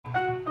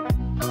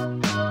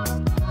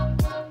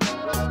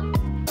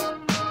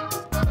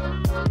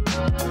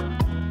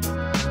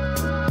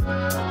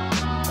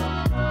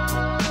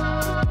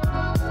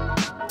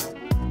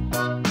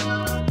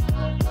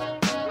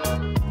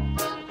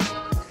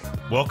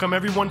Welcome,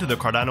 everyone, to the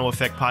Cardano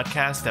Effect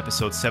Podcast,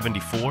 episode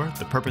 74.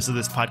 The purpose of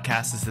this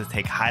podcast is to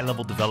take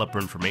high-level developer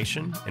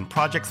information and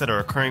projects that are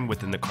occurring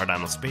within the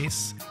Cardano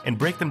space and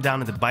break them down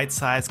into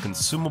bite-sized,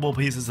 consumable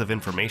pieces of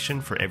information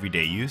for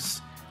everyday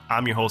use.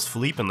 I'm your host,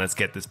 Philippe, and let's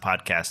get this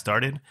podcast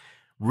started.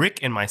 Rick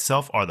and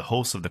myself are the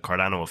hosts of the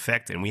Cardano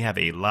Effect, and we have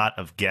a lot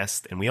of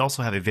guests, and we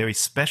also have a very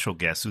special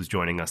guest who's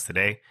joining us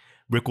today.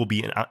 Rick will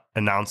be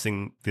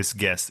announcing this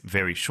guest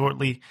very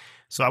shortly.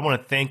 So I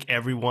want to thank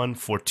everyone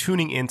for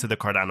tuning into the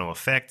Cardano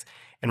Effect.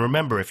 And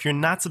remember, if you're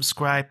not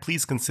subscribed,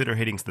 please consider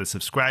hitting the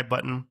subscribe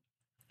button.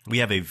 We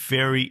have a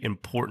very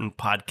important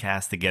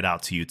podcast to get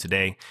out to you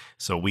today,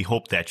 so we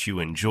hope that you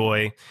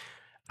enjoy.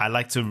 I'd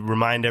like to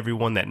remind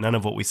everyone that none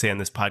of what we say on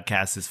this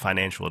podcast is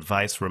financial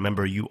advice.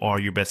 Remember, you are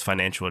your best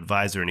financial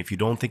advisor, and if you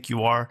don't think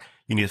you are,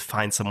 you need to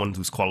find someone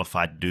who's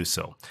qualified to do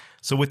so.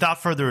 So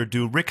without further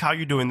ado, Rick, how are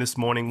you doing this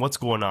morning? What's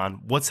going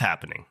on? What's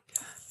happening?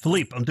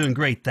 Philippe, I'm doing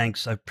great,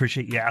 thanks. I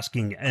appreciate you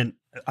asking. And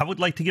I would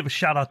like to give a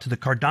shout out to the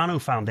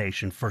Cardano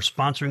Foundation for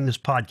sponsoring this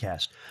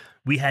podcast.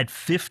 We had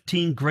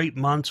 15 great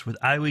months with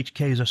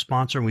IOHK as a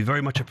sponsor, and we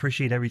very much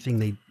appreciate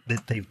everything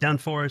that they've done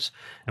for us.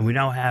 And we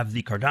now have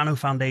the Cardano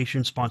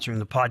Foundation sponsoring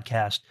the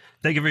podcast.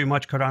 Thank you very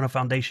much, Cardano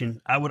Foundation.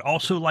 I would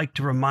also like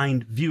to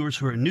remind viewers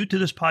who are new to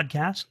this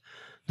podcast,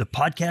 the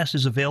podcast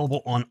is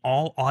available on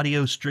all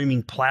audio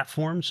streaming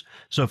platforms.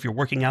 So if you're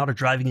working out or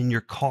driving in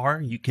your car,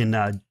 you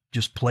can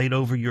just play it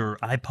over your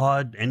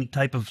iPod, any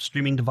type of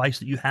streaming device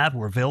that you have.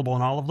 We're available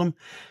on all of them.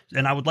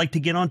 And I would like to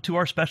get on to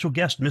our special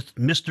guest.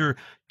 Mr.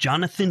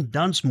 Jonathan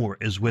Dunsmoor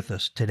is with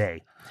us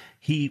today.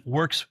 He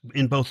works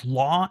in both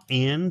law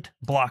and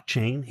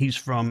blockchain. He's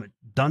from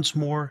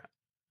Dunsmoor.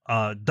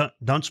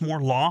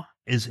 Dunsmoor Law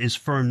is his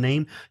firm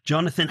name.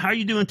 Jonathan, how are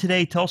you doing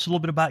today? Tell us a little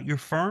bit about your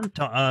firm.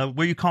 Where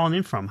are you calling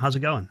in from? How's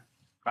it going?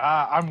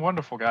 I'm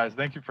wonderful, guys.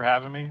 Thank you for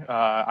having me.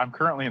 I'm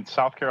currently in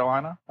South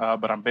Carolina,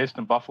 but I'm based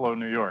in Buffalo,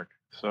 New York.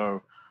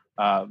 So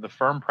the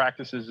firm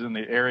practices in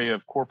the area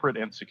of corporate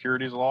and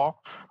securities law,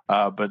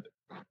 but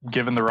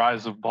given the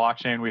rise of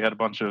blockchain, we had a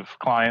bunch of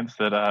clients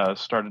that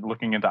started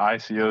looking into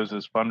ICOs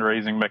as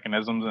fundraising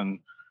mechanisms, and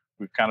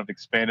we've kind of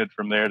expanded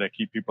from there to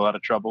keep people out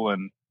of trouble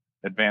and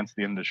advance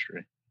the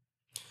industry.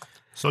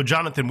 So,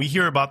 Jonathan, we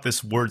hear about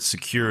this word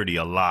security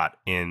a lot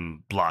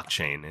in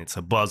blockchain. It's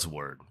a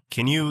buzzword.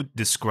 Can you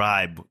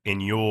describe, in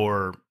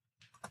your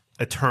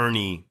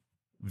attorney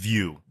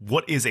view,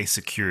 what is a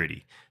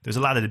security? There's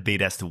a lot of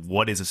debate as to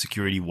what is a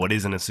security, what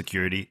isn't a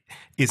security,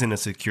 isn't a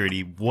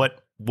security.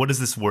 What does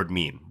this word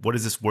mean? What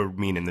does this word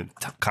mean in the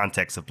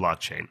context of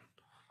blockchain?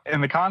 In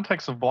the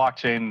context of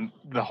blockchain,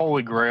 the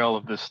holy grail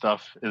of this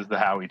stuff is the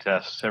Howey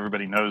test.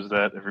 Everybody knows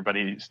that.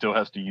 Everybody still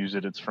has to use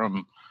it. It's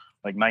from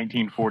like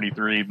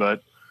 1943,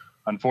 but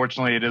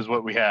unfortunately, it is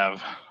what we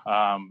have.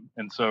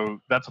 And so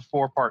that's a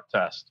four-part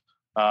test.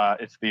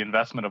 It's the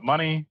investment of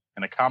money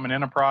in a common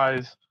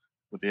enterprise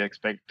with the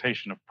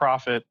expectation of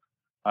profit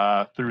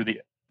through the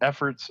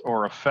efforts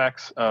or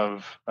effects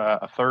of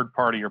a third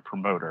party or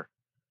promoter.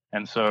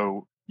 And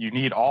so you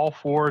need all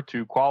four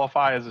to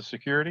qualify as a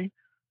security.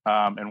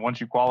 And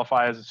once you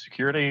qualify as a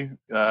security,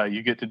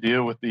 you get to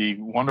deal with the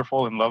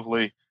wonderful and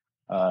lovely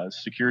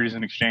Securities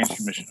and Exchange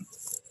Commission.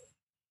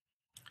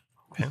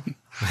 Okay.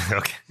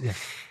 Okay. Yeah.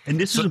 And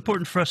this is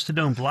important for us to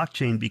know in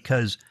blockchain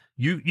because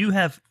you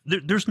have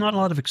there's not a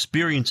lot of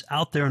experience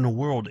out there in the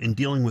world in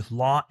dealing with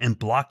law and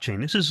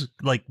blockchain. This is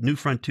like new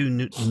frontier,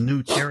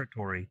 new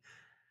territory.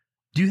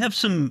 Do you have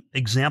some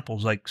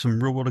examples, like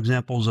some real world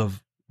examples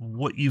of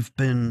what you've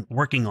been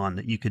working on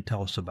that you could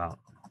tell us about?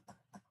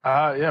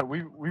 Yeah,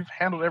 we've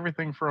handled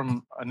everything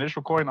from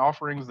initial coin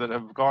offerings that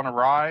have gone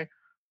awry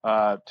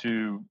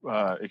to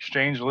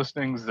exchange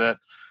listings that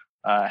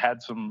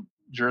had some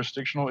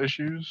jurisdictional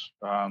issues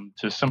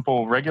to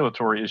simple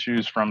regulatory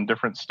issues from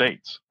different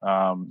states.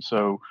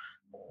 So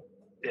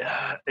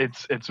yeah,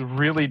 it's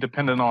really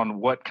dependent on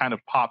what kind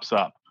of pops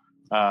up.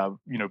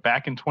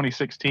 Back in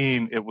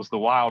 2016, it was the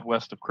wild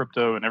west of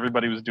crypto, and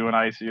everybody was doing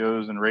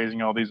ICOs and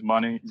raising all these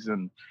monies,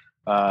 and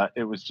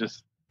it was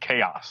just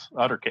chaos,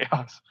 utter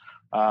chaos.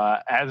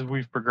 As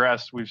we've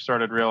progressed, we've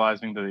started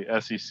realizing that the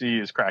SEC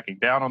is cracking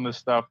down on this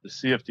stuff. The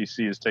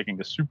CFTC is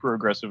taking a super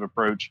aggressive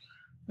approach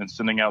and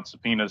sending out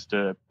subpoenas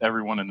to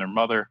everyone and their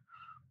mother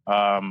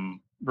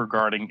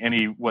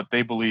regarding what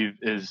they believe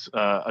is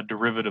a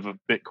derivative of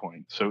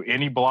Bitcoin. So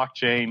any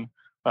blockchain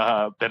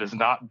that is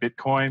not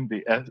Bitcoin,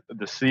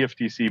 the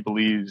CFTC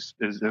believes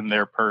is in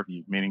their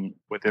purview, meaning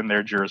within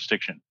their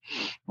jurisdiction.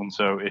 And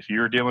so if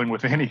you're dealing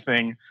with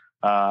anything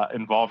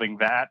involving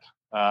that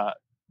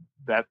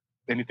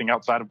anything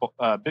outside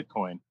of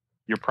Bitcoin,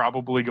 you're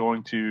probably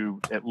going to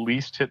at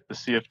least hit the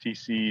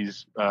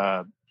CFTC's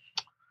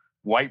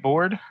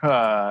whiteboard,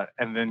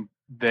 and then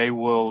they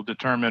will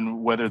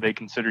determine whether they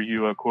consider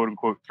you a quote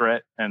unquote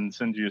threat and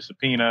send you a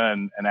subpoena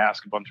and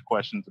ask a bunch of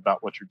questions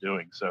about what you're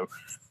doing. So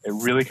it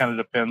really kind of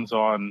depends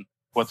on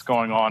what's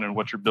going on and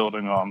what you're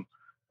building on,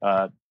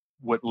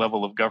 what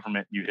level of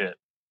government you hit.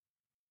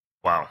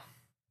 Wow.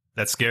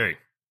 That's scary.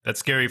 That's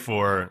scary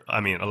for, I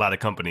mean, a lot of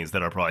companies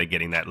that are probably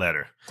getting that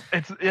letter.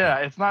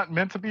 It's not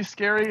meant to be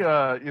scary.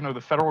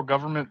 The federal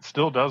government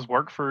still does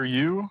work for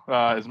you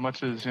as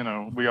much as,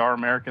 we are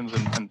Americans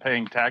and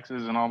paying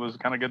taxes and all those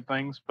kind of good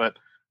things. But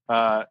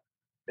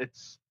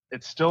it's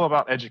still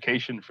about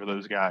education for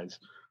those guys.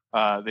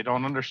 They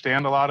don't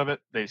understand a lot of it.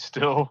 They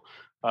still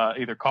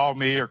either call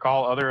me or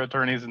call other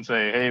attorneys and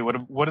say, hey,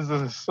 what is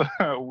this?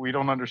 We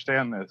don't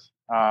understand this.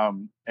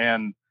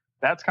 And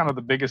that's kind of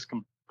the biggest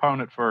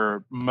component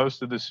for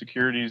most of the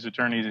securities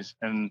attorneys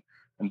and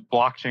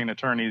blockchain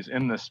attorneys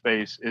in this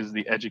space is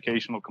the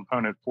educational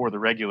component for the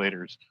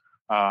regulators,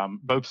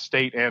 both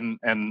state and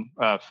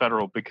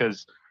federal,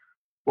 because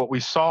what we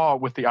saw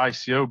with the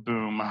ICO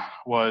boom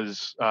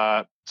was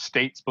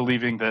states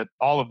believing that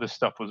all of this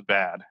stuff was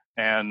bad.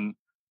 And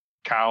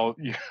Kyle,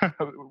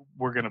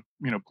 we're going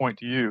to point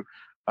to you.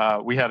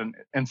 We had an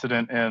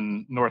incident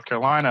in North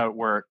Carolina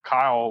where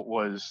Kyle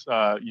was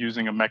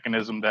using a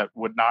mechanism that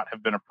would not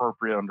have been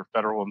appropriate under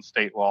federal and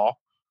state law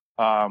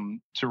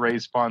to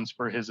raise funds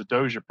for his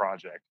Adoja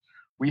project.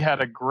 We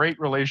had a great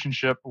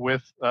relationship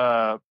with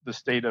the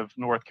state of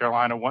North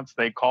Carolina once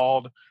they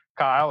called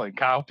Kyle, and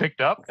Kyle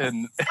picked up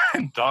and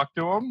talked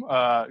to him.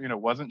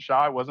 Wasn't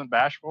shy, wasn't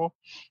bashful.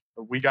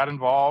 We got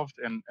involved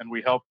and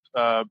we helped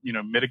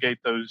mitigate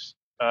those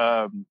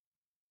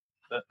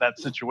that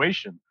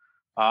situation.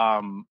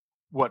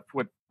 What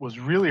was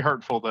really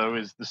hurtful, though,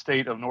 is the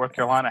state of North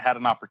Carolina had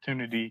an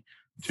opportunity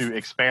to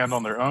expand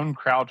on their own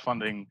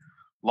crowdfunding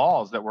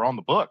laws that were on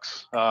the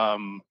books,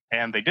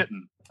 and they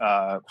didn't.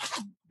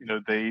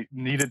 They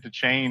needed to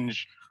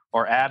change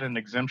or add an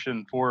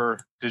exemption for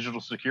digital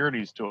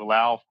securities to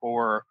allow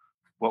for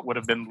what would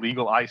have been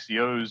legal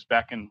ICOs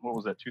back in,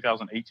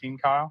 2018,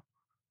 Kyle?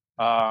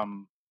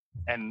 And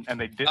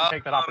they didn't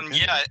take that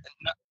opportunity.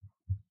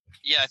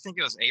 Yeah, I think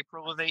it was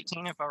April of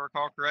 18, if I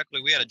recall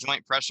correctly. We had a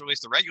joint press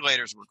release. The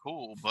regulators were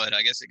cool, but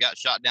I guess it got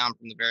shot down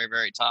from the very,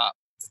 very top.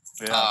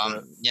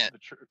 The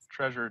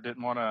treasurer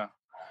didn't want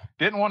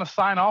to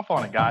sign off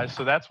on it, guys.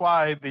 So that's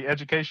why the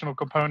educational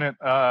component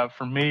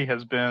for me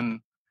has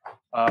been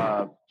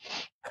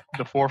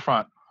the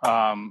forefront.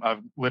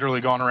 I've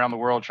literally gone around the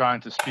world trying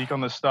to speak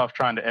on this stuff,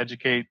 trying to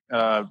educate,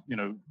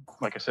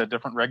 like I said,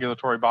 different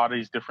regulatory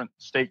bodies, different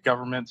state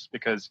governments,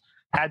 because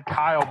had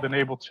Kyle been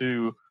able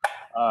to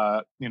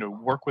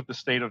work with the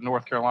state of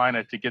North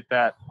Carolina to get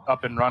that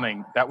up and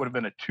running, that would have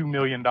been a $2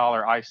 million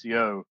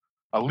ICO,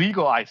 a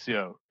legal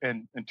ICO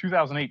in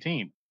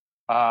 2018.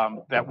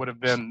 That would have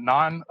been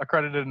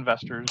non-accredited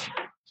investors,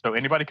 so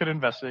anybody could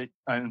invest.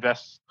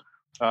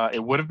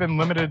 It would have been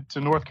limited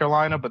to North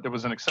Carolina, but there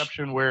was an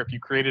exception where if you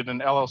created an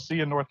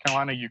LLC in North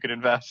Carolina, you could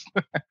invest.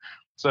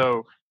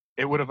 So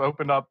it would have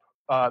opened up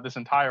this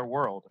entire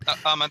world.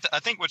 I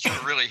think what you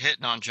were really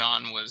hitting on,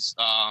 John, was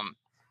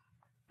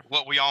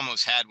what we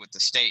almost had with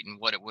the state and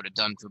what it would have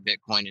done for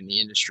Bitcoin in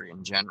the industry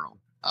in general.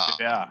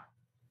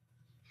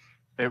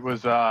 It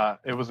was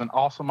an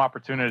awesome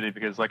opportunity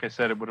because, like I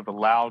said, it would have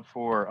allowed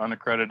for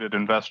unaccredited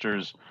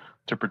investors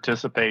to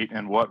participate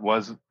in what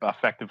was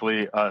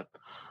effectively a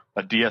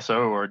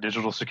DSO or a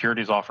digital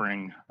securities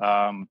offering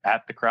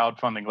at the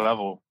crowdfunding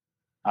level,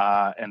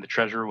 and the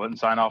treasurer wouldn't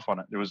sign off on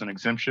it. There was an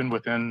exemption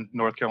within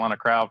North Carolina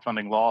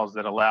crowdfunding laws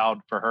that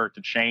allowed for her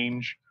to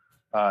change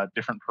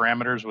different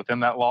parameters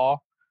within that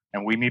law,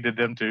 and we needed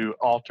them to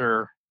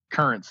alter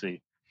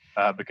currency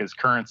because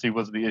currency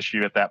was the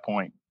issue at that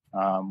point.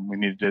 We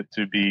needed it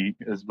to be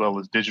as well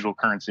as digital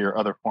currency or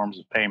other forms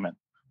of payment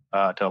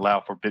to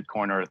allow for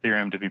Bitcoin or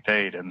Ethereum to be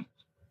paid, and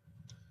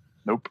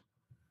nope.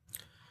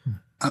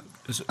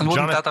 And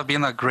wouldn't that have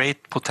been a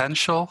great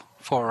potential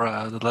for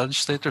the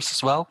legislators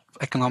as well,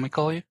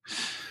 economically?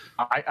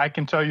 I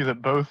can tell you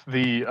that both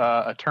the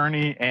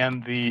attorney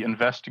and the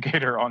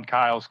investigator on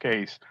Kyle's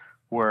case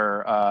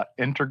were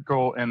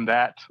integral in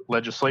that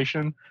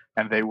legislation,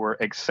 and they were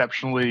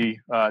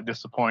exceptionally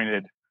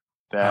disappointed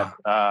that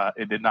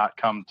it did not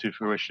come to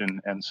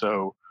fruition. And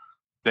so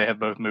they have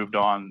both moved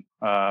on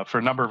for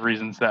a number of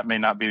reasons. That may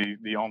not be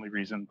the only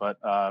reason, but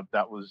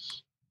that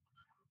was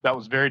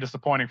very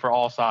disappointing for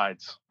all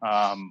sides.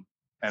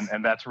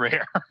 And that's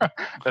rare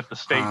that the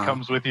state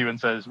comes with you and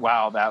says,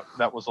 wow,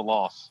 that was a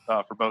loss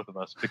for both of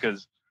us,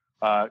 because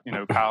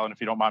Kyle, and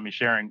if you don't mind me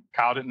sharing,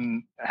 Kyle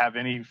didn't have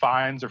any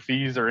fines or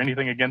fees or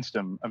anything against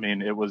him. I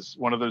mean, it was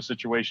one of those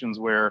situations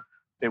where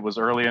it was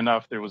early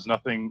enough. There was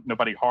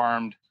nobody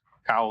harmed.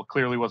 Kyle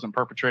clearly wasn't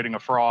perpetrating a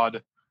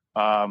fraud.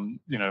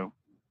 It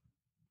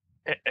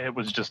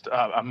was just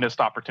a missed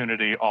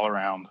opportunity all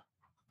around.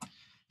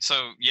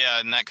 So, yeah,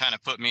 and that kind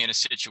of put me in a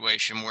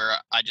situation where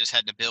I just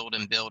had to build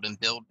and build and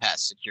build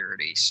past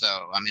security.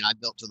 So, I mean, I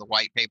built to the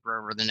white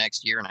paper over the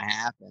next year and a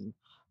half. And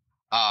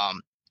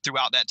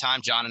throughout that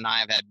time, John and I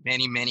have had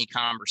many, many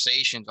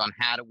conversations on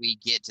how do we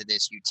get to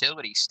this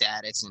utility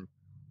status. And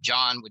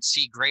John would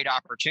see great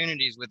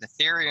opportunities with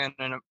Ethereum,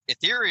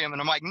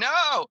 and I'm like,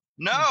 no,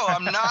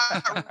 I'm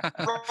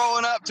not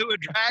rolling up to a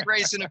drag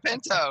race in a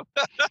Pinto.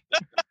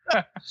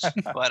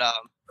 But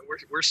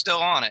we're still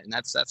on it, and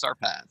that's our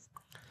path.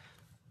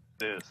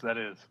 That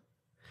is.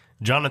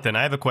 Jonathan,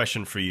 I have a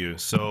question for you.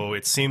 So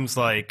it seems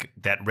like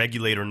that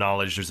regulator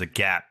knowledge, there's a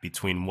gap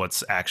between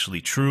what's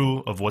actually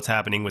true of what's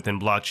happening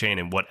within blockchain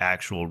and what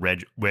actual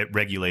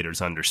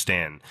regulators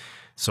understand.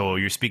 So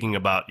you're speaking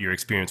about your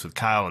experience with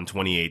Kyle in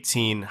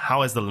 2018.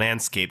 How has the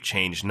landscape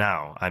changed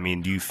now? I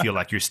mean, do you feel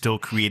like you're still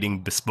creating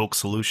bespoke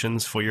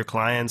solutions for your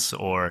clients,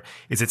 or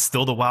is it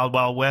still the wild,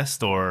 wild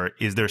west, or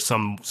is there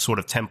some sort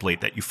of template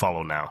that you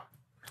follow now?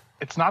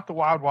 It's not the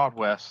wild, wild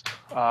west.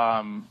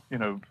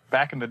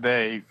 Back in the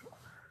day,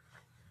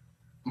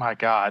 my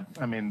God,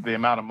 I mean, the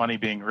amount of money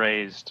being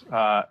raised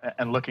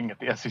and looking at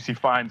the SEC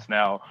fines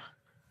now,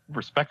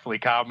 respectfully,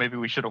 Kyle, maybe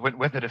we should have went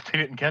with it if they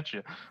didn't catch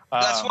you.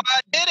 That's why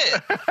I did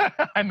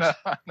it. I know.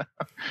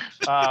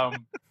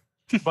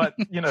 But,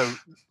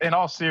 in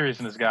all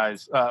seriousness,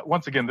 guys,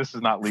 once again, this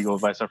is not legal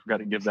advice. I forgot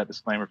to give that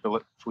disclaimer.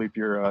 Philippe,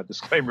 your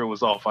disclaimer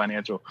was all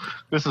financial.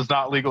 This is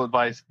not legal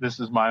advice. This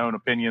is my own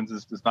opinions.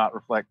 This does not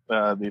reflect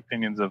the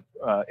opinions of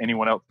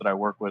anyone else that I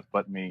work with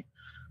but me.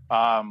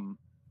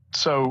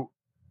 So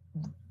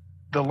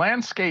the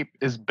landscape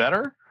is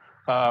better.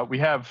 We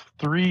have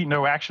 3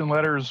 no action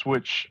letters,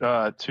 which,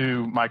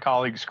 to my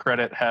colleagues'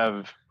 credit,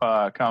 have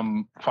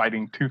come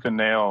fighting tooth and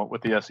nail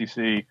with the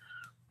SEC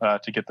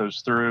to get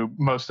those through.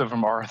 Most of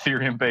them are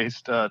Ethereum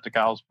based, to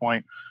Kyle's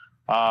point.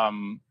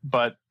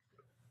 But,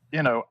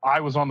 I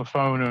was on the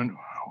phone and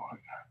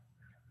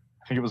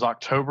I think it was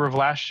October of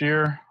last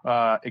year,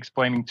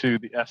 explaining to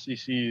the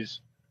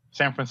SEC's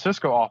San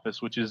Francisco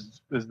office, which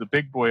is the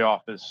big boy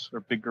office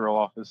or big girl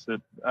office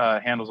that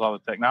handles all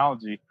the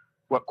technology,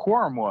 what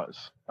Quorum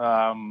was.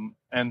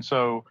 And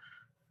so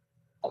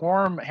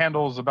Quorum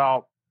handles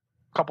about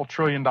a couple $1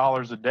 trillion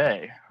a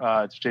day.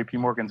 It's JP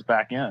Morgan's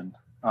back end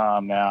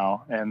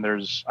now. And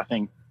there's, I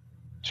think,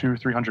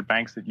 200-300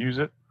 banks that use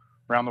it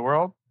around the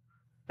world.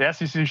 The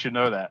SEC should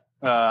know that.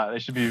 They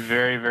should be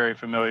very, very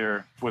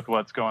familiar with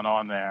what's going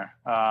on there.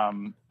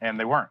 And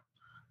they weren't.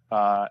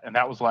 And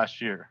that was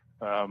last year.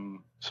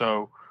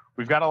 So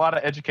we've got a lot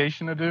of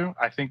education to do.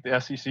 I think the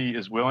SEC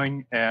is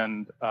willing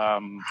and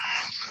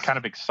kind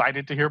of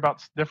excited to hear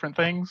about different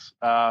things.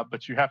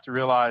 But you have to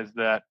realize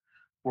that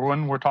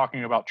when we're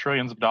talking about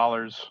trillions of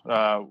dollars,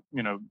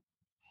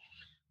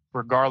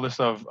 regardless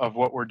of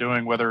what we're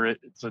doing, whether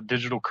it's a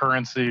digital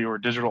currency or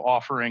digital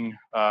offering,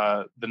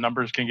 the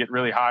numbers can get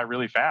really high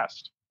really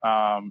fast.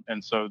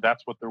 And so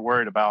that's what they're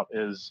worried about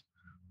is,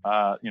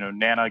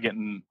 Nana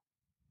getting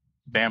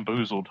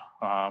bamboozled.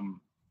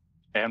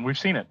 And we've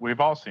seen it. We've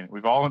all seen it.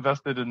 We've all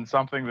invested in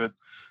something that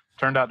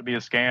turned out to be a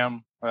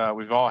scam.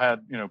 We've all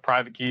had,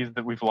 private keys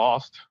that we've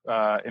lost.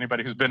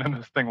 Anybody who's been in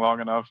this thing long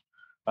enough,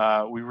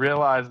 we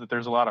realize that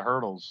there's a lot of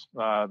hurdles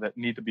that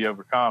need to be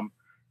overcome.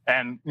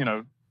 And,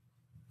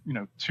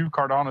 to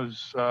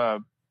Cardano's,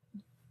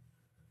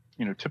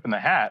 tip in the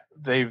hat,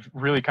 they've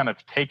really kind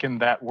of taken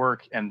that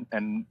work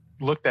and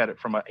looked at it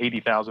from an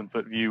 80,000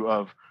 foot view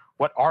of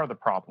what are the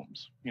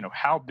problems?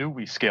 How do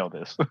we scale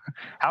this?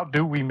 How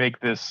do we make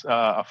this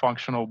a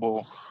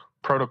functionable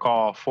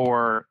protocol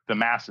for the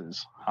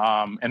masses?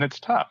 And it's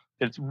tough.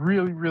 It's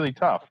really, really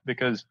tough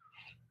because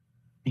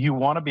you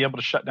want to be able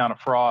to shut down a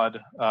fraud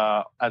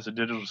as a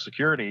digital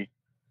security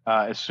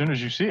as soon as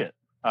you see it.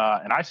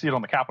 And I see it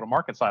on the capital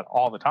market side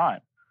all the time.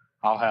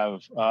 I'll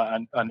have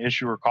an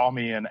issuer call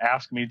me and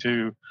ask me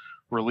to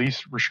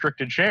release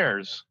restricted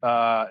shares in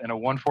a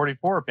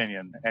 144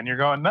 opinion. And you're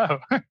going, no,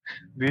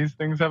 these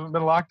things haven't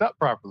been locked up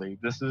properly.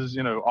 This is,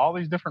 all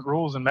these different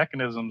rules and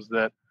mechanisms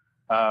that,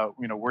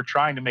 we're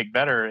trying to make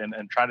better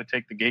and try to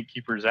take the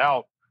gatekeepers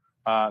out.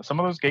 Some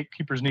of those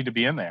gatekeepers need to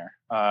be in there.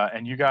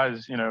 And you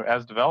guys,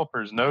 as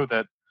developers know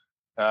that,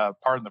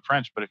 pardon the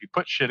French, but if you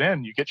put shit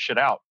in, you get shit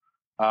out.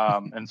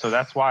 And so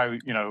that's why,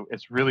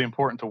 it's really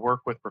important to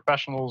work with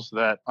professionals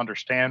that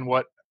understand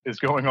what is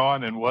going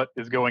on and what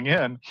is going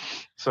in.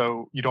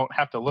 So you don't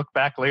have to look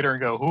back later and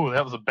go, ooh,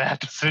 that was a bad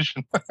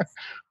decision.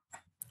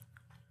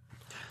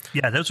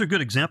 Yeah, those are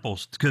good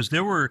examples because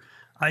there were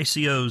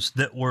ICOs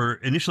that were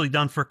initially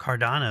done for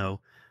Cardano,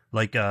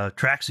 like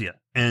Traxia,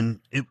 and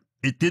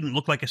it didn't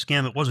look like a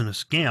scam. It wasn't a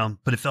scam,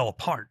 but it fell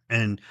apart.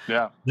 And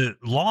the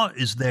law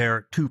is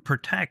there to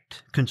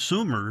protect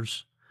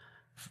consumers,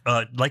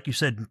 like you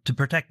said, to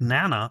protect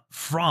Nana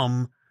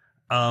from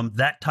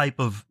that type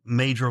of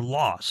major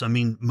loss. I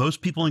mean, most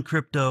people in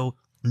crypto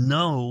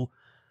know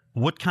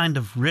what kind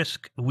of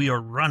risk we are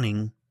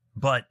running,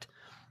 but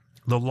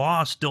the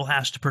law still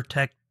has to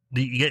protect.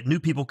 You get new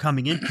people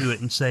coming into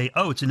it and say,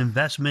 oh, it's an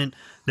investment.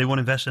 They want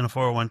to invest in a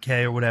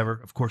 401k or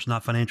whatever. Of course,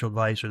 not financial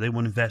advice, or they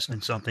want to invest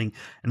in something.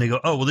 And they go,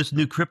 oh, well, this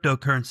new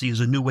cryptocurrency is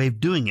a new way of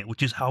doing it,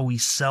 which is how we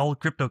sell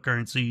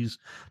cryptocurrencies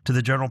to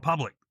the general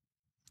public.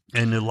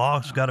 And the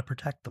law's got to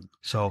protect them.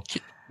 So,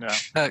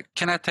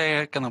 can I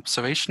take an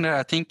observation there?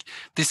 I think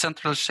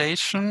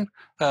decentralization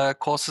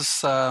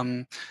causes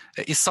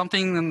is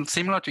something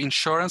similar to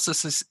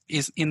insurances.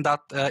 Is in that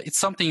it's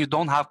something you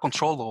don't have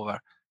control over.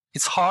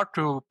 It's hard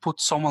to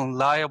put someone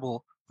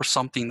liable for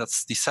something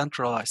that's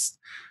decentralized.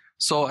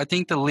 So I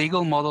think the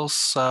legal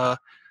models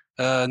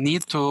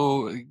need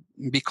to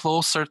be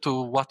closer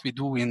to what we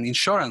do in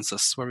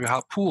insurances, where we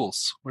have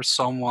pools, where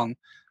someone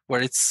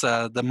where it's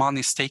the money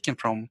is taken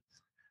from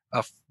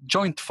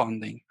joint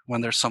funding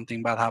when there's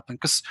something bad happening.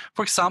 Because,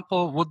 for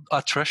example, would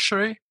a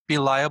treasury be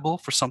liable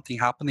for something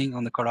happening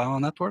on the Cardano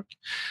network?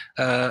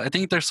 I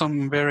think there's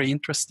some very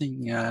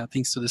interesting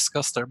things to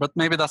discuss there, but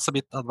maybe that's a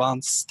bit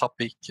advanced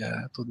topic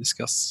to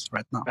discuss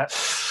right now.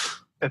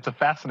 It's a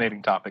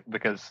fascinating topic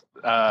because,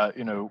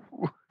 in the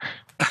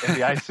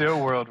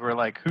ICO world, we're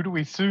like, who do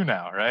we sue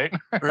now, right?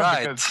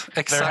 Right,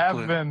 exactly. There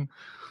have been,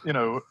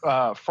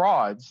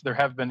 frauds. There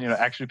have been,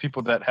 actually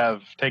people that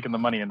have taken the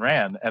money and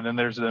ran, and then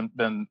there's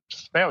been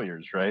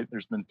failures, right?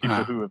 There's been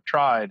people who have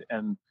tried,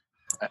 and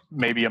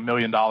maybe $1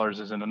 million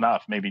isn't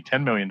enough. Maybe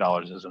 $10 million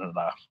isn't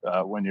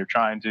enough when you're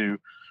trying to,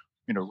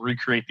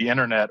 recreate the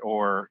internet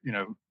or,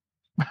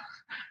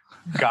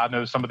 God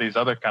knows some of these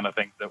other kind of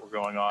things that were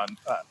going on.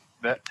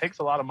 That takes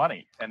a lot of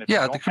money, and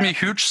there can be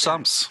huge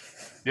sums.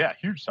 Yeah,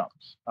 huge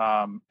sums.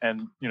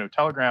 And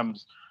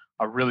Telegram's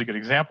a really good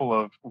example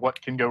of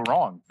what can go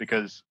wrong,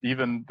 because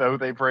even though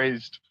they've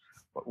raised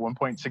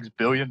 $1.6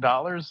 billion,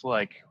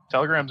 like,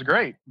 Telegram's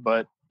great,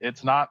 but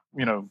it's not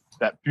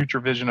that future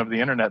vision of the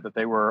internet that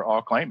they were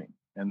all claiming.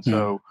 And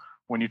so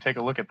when you take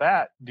a look at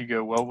that, do you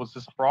go, well, was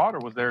this a fraud, or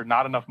was there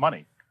not enough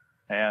money?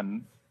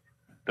 And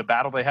the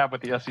battle they have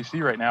with the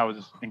SEC right now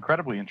is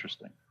incredibly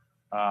interesting.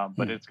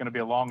 But it's going to be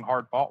a long,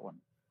 hard-fought one.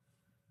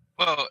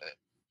 Well,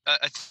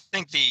 I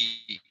think the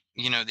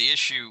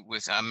issue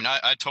with,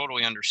 I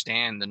totally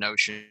understand the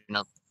notion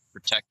of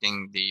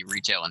protecting the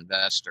retail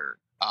investor.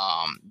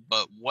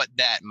 But what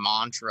that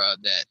mantra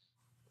that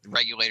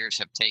regulators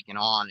have taken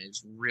on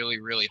is really,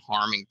 really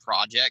harming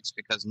projects,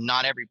 because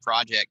not every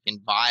project can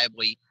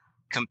viably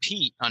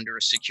compete under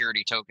a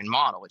security token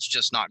model. It's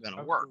just not going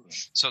to work.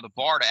 So the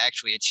bar to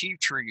actually achieve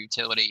true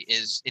utility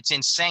it's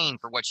insane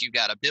for what you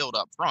got to build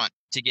up front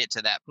to get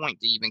to that point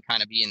to even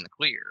kind of be in the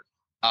clear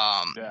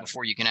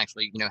before you can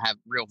actually, have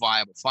real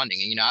viable funding.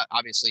 And,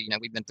 obviously,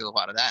 we've been through a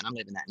lot of that, and I'm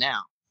living that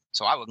now.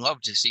 So I would love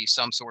to see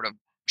some sort of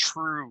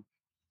true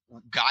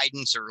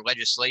guidance or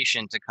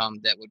legislation to come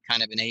that would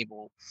kind of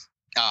enable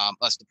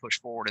us to push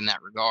forward in that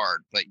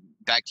regard. But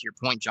back to your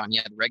point, John,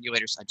 the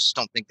regulators, I just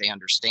don't think they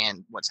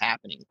understand what's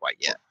happening quite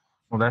yet.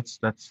 Well, that's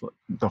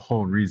the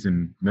whole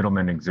reason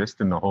middlemen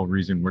exist, and the whole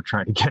reason we're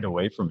trying to get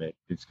away from it.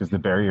 It's because the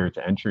barrier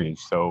to entry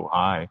is so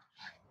high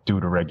due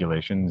to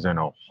regulations and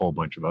a whole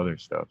bunch of other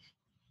stuff.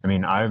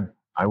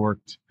 I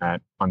worked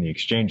on the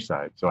exchange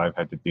side, so I've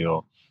had to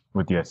deal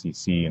with the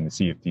SEC and the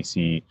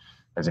CFTC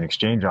as an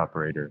exchange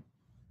operator.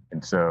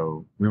 And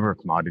so we were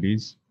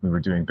commodities. We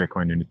were doing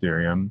Bitcoin and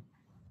Ethereum,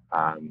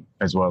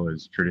 as well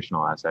as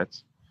traditional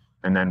assets.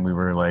 And then we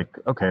were like,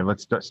 okay,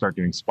 let's start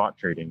doing spot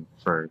trading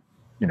for,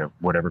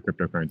 whatever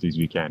cryptocurrencies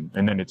we can.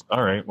 And then it's,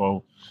 all right,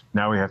 well,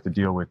 now we have to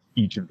deal with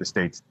each of the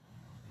states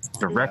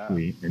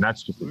directly. And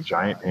that's just a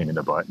giant pain in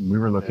the butt. And we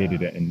were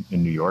located in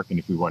New York. And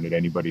if we wanted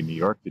anybody in New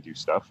York to do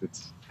stuff,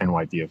 it's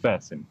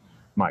NYDFS. And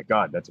my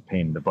God, that's a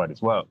pain in the butt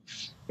as well.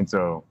 And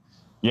so,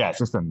 yeah, it's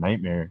just a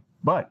nightmare.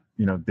 But,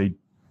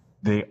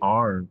 they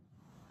are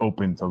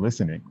open to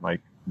listening.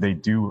 Like, they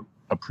do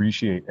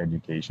appreciate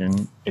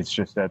education. It's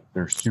just that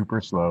they're super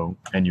slow,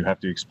 and you have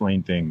to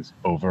explain things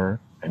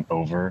over and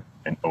over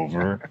and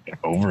over and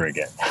over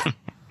again.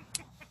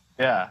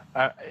 Yeah,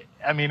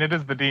 it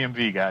is the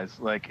DMV, guys.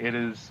 Like, it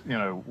is,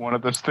 one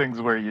of those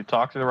things where you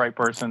talk to the right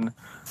person.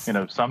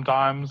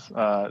 Sometimes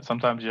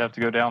you have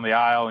to go down the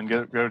aisle and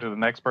go to the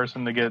next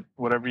person to get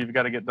whatever you've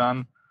got to get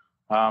done.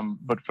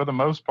 But for the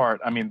most part,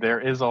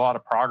 there is a lot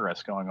of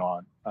progress going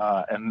on,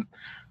 and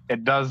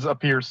it does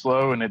appear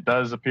slow, and it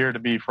does appear to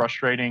be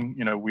frustrating.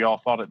 We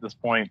all thought at this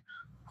point,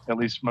 at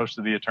least most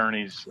of the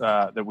attorneys,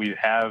 that we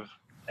have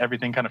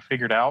everything kind of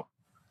figured out,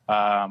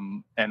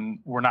 and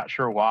we're not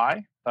sure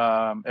why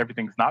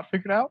everything's not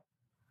figured out.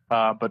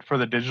 But for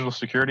the digital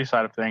security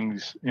side of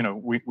things,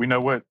 we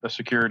know what a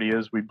security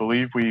is. We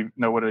believe we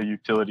know what a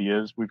utility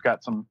is. We've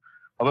got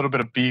a little bit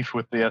of beef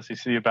with the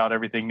SEC about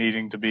everything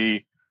needing to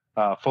be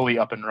fully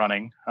up and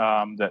running,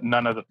 that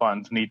none of the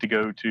funds need to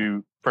go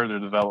to further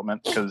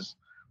development, because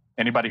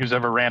anybody who's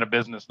ever ran a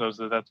business knows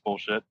that that's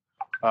bullshit.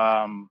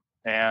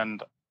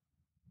 And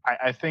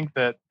I think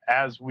that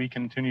as we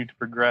continue to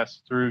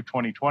progress through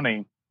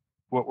 2020,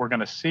 what we're going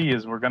to see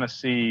is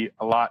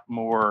a lot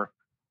more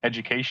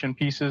education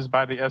pieces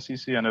by the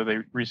SEC. I know they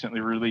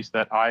recently released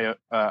that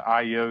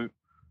IEO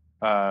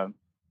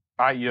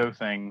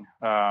thing,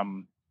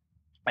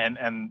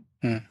 and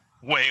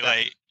way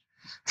late.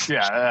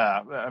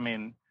 Yeah,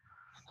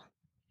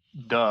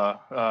 duh,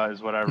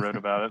 is what I wrote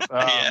about it.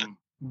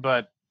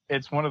 But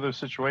it's one of those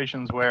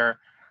situations where,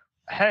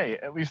 hey,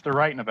 at least they're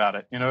writing about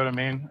it. You know what I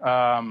mean?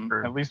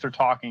 Sure. At least they're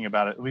talking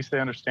about it. At least they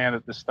understand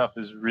that this stuff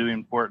is really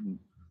important.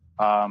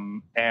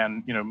 And,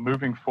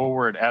 moving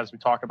forward, as we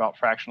talk about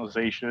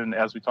fractionalization,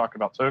 as we talk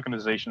about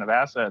tokenization of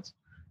assets,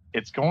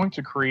 it's going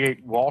to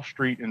create Wall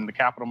Street and the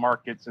capital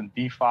markets and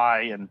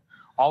DeFi and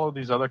all of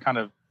these other kind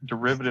of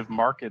derivative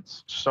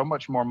markets so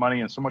much more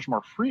money and so much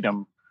more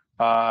freedom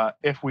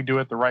if we do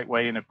it the right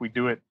way, and if we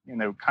do it,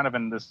 kind of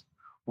in this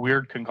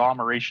weird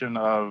conglomeration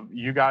of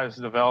you guys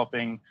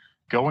developing,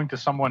 going to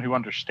someone who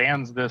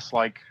understands this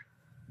like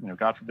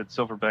God forbid,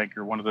 Silverbank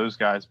or one of those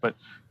guys, but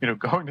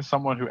going to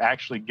someone who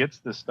actually gets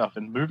this stuff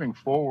and moving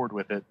forward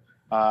with it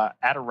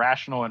at a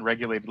rational and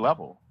regulated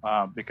level,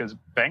 because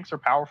banks are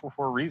powerful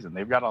for a reason.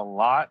 They've got a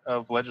lot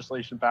of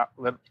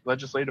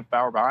legislative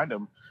power behind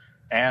them,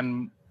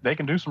 and they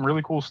can do some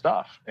really cool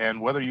stuff.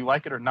 And whether you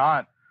like it or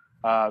not,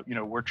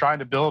 we're trying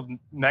to build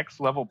next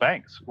level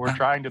banks. We're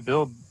trying to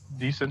build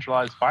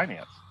decentralized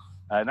finance,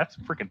 and that's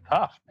freaking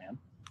tough, man.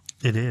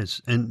 It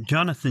is. And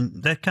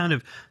Jonathan,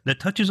 that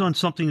touches on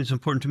something that's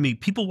important to me.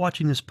 People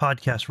watching this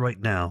podcast right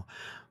now,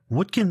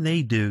 what can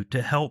they do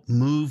to help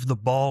move the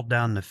ball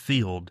down the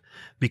field?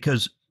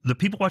 Because the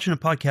people watching the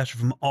podcast are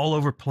from all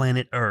over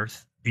planet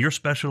Earth. You're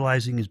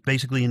specializing is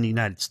basically in the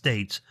United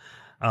States.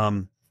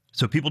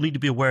 So people need to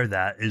be aware of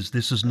that.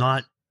 This is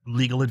not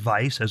legal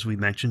advice, as we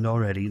mentioned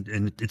already,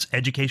 and it's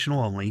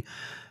educational only.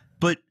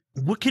 But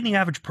what can the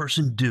average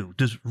person do?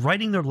 Does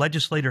writing their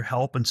legislator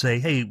help and say,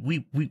 hey,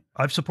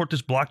 I support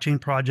this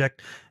blockchain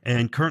project,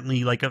 and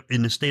currently, like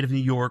in the state of New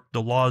York,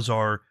 the laws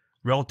are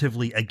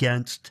relatively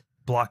against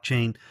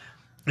blockchain.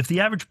 If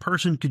the average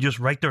person could just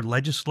write their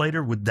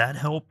legislator, would that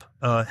help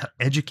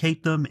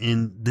educate them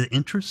in the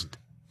interest?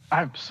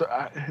 I'm so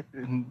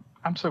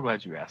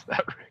glad you asked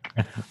that,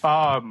 Rick.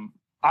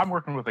 I'm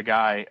working with a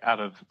guy out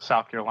of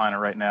South Carolina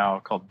right now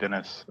called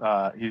Dennis.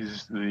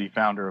 He's the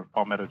founder of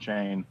Palmetto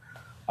Chain.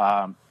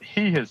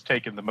 He has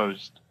taken the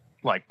most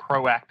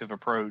proactive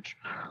approach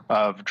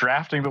of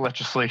drafting the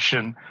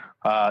legislation,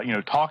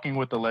 talking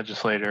with the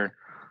legislator,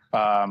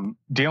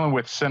 dealing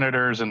with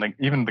senators and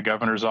even the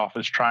governor's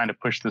office, trying to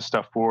push this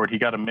stuff forward. He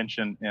got a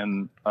mention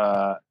in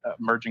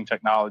emerging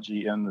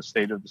technology in the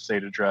State of the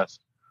State address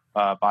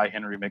by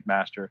Henry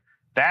McMaster.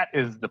 That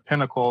is the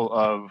pinnacle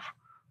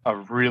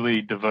of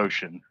really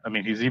devotion. I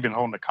mean, he's even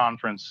holding a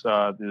conference,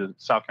 the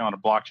South Carolina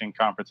Blockchain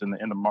Conference in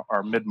the end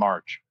of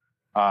mid-March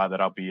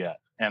that I'll be at.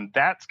 And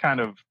that's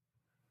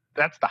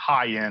the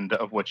high end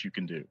of what you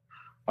can do.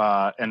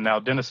 And now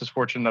Dennis is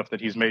fortunate enough that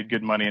he's made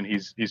good money, and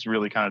he's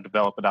really kind of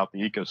developed out the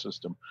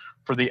ecosystem.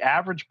 For the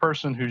average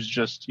person who's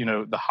just,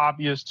 the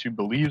hobbyist who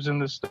believes in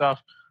this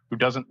stuff, who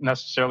doesn't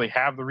necessarily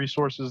have the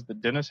resources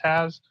that Dennis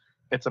has,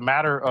 it's a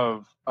matter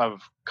of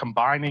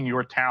combining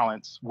your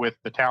talents with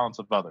the talents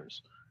of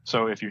others.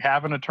 So if you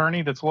have an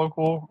attorney that's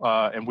local,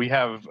 and we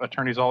have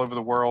attorneys all over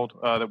the world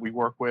that we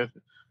work with,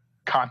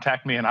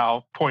 contact me and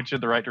I'll point you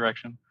in the right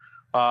direction.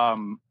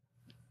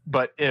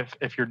 But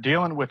if you're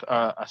dealing with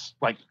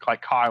like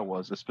Kyle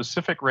was, a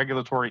specific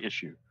regulatory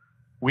issue,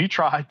 we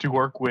tried to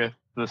work with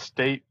the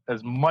state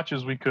as much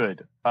as we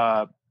could.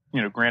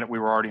 Granted, we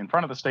were already in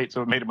front of the state,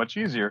 so it made it much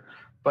easier.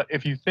 But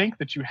if you think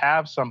that you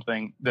have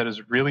something that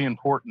is really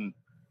important,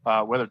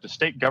 whether to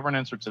state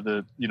governance or to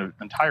the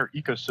entire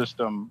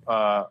ecosystem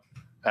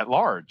at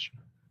large,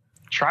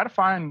 try to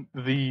find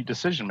the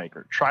decision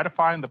maker. Try to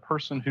find the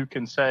person who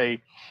can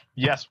say,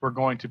 yes, we're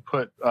going to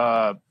put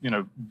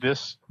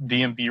this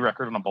DMV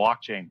record on a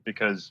blockchain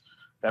because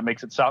that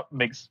makes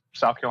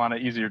South Carolina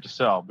easier to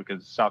sell,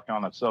 because South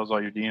Carolina sells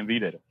all your DMV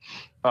data.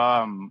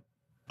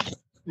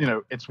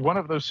 It's one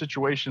of those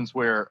situations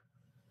where,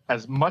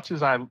 as much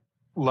as I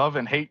love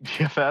and hate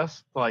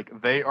DFS,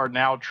 they are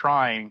now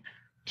trying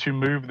to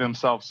move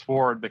themselves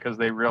forward because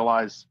they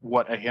realize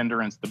what a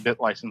hindrance the bit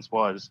license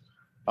was.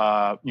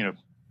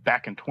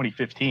 Back in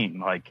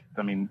 2015,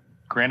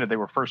 granted they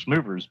were first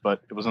movers,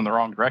 but it was in the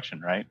wrong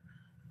direction, right?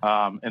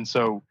 And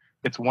so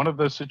it's one of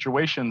those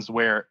situations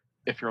where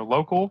if you're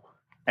local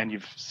and you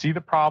see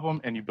the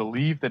problem and you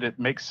believe that it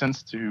makes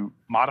sense to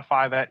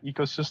modify that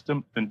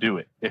ecosystem, then do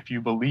it. If you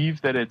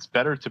believe that it's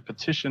better to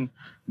petition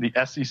the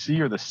SEC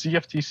or the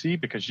CFTC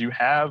because you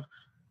have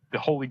the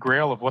holy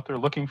grail of what they're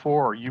looking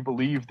for, or you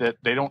believe that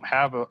they don't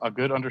have a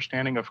good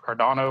understanding of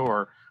Cardano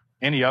or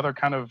any other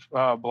kind of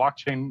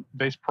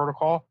blockchain-based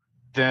protocol,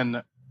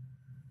 then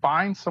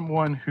find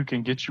someone who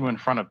can get you in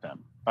front of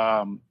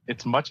them.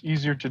 It's much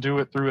easier to do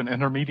it through an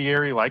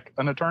intermediary like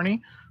an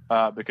attorney,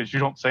 because you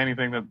don't say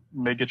anything that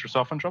may get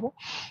yourself in trouble.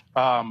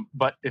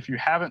 But if you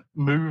haven't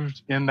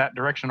moved in that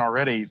direction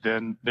already,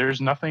 then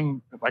there's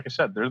nothing. Like I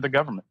said, they're the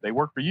government. They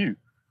work for you.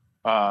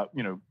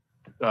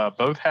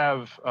 Both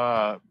have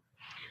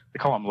they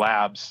call them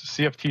labs,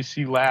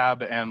 CFTC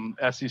lab and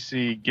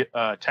SEC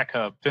Tech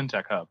Hub,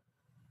 FinTech Hub.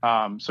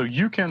 So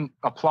you can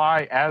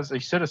apply as a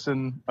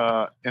citizen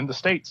in the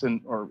States,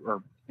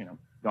 or you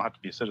don't have to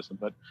be a citizen,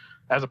 but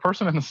as a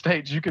person in the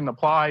States, you can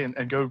apply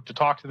and go to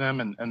talk to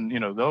them, and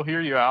they'll hear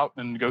you out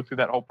and go through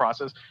that whole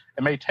process.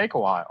 It may take a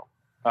while,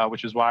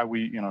 which is why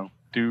we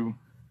do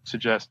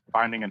suggest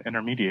finding an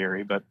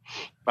intermediary. But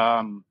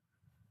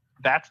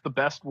that's the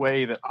best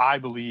way that I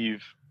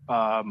believe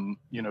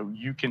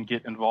you can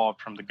get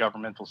involved from the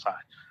governmental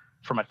side.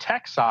 From a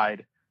tech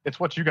side, it's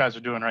what you guys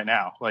are doing right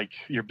now.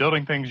 You're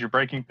building things, you're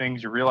breaking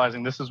things, you're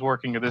realizing this is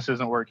working or this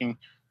isn't working.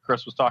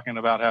 Chris was talking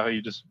about how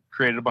he just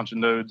created a bunch of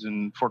nodes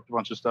and forked a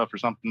bunch of stuff or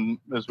something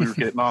as we were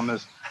getting on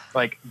this.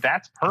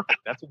 That's perfect.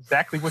 That's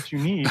exactly what you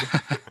need,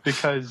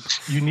 because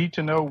you need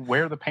to know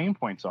where the pain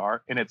points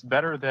are. And it's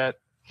better that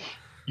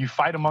you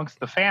fight amongst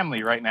the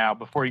family right now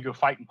before you go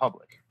fight in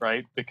public,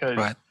 right?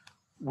 Because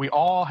we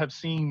all have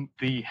seen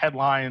the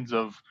headlines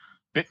of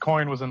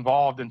Bitcoin was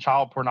involved in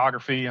child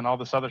pornography and all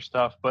this other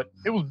stuff, but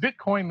it was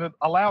Bitcoin that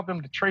allowed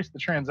them to trace the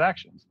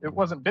transactions. It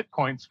wasn't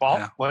Bitcoin's fault.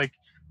 Yeah. Like,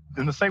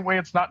 in the same way,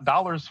 it's not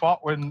dollars' fault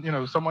when, you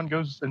know, someone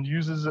goes and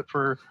uses it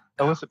for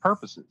illicit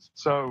purposes.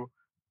 So,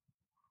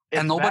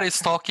 and nobody's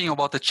talking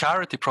about the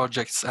charity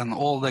projects and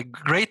all the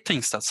great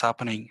things that's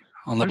happening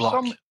on the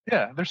block.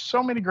 There's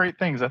so many great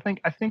things. I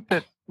think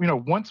that, you know,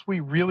 once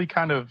we really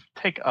kind of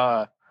take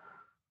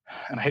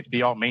and I hate to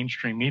be all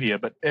mainstream media,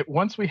 but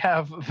once we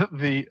have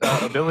the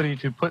ability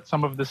to put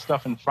some of this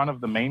stuff in front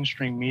of the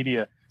mainstream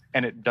media,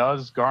 and it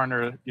does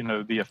garner, you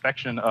know, the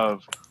affection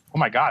of, oh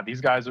my God, these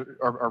guys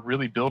are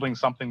really building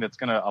something that's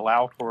going to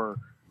allow for,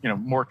 you know,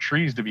 more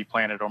trees to be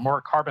planted or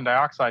more carbon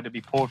dioxide to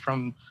be pulled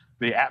from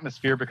the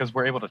atmosphere because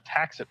we're able to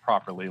tax it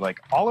properly. Like,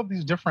 all of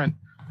these different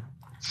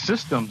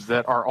systems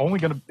that are only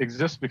going to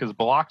exist because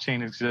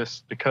blockchain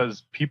exists,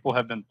 because people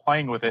have been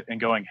playing with it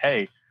and going,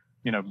 hey,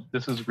 you know,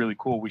 this is really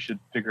cool. We should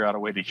figure out a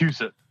way to use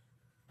it.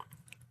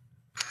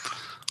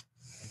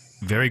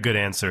 Very good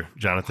answer,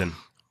 Jonathan.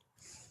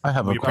 I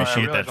have we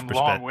appreciate that. I'm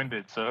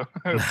long-winded, so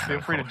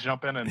feel free to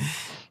jump in. And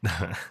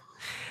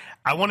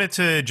I wanted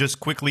to just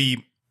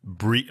quickly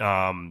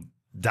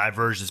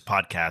diverge this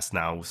podcast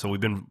now. So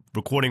we've been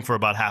recording for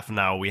about half an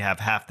hour. We have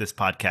half this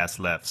podcast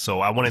left.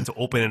 So I wanted to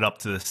open it up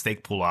to the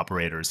stake pool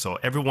operators. So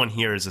everyone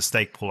here is a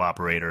stake pool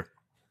operator.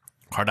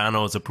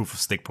 Cardano is a proof of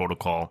stake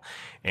protocol,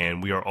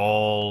 and we are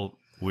all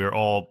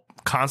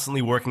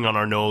constantly working on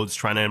our nodes,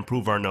 trying to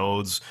improve our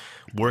nodes,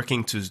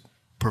 working to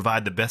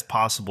provide the best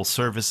possible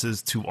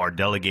services to our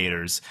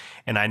delegators.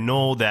 And I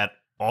know that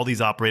all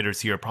these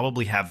operators here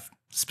probably have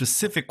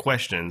specific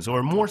questions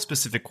or more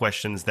specific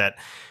questions that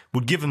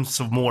would give them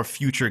some more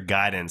future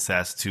guidance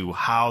as to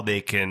how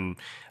they can,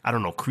 I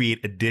don't know, create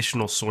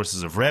additional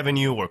sources of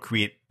revenue or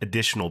create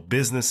additional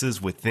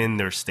businesses within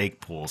their stake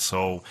pool.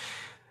 So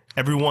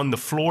everyone, the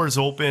floor is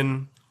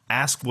open.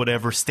 Ask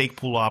whatever stake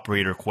pool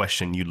operator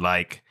question you'd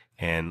like,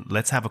 and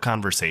let's have a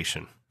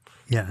conversation.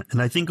 Yeah,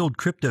 and I think old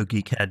Crypto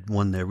Geek had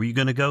one there. Were you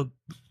going to go?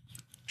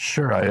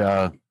 Sure.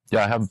 I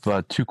have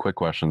two quick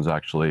questions,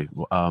 actually.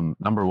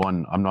 Number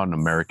one, I'm not an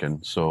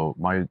American, so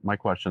my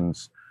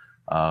questions,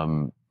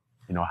 you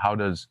know, how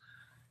does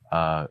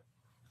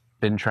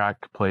FinTrack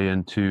play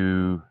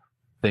into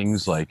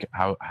things like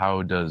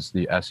how does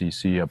the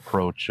SEC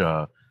approach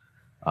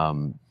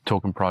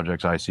token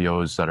projects,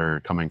 ICOs that are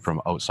coming from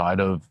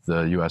outside of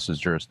the US's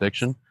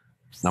jurisdiction,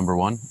 number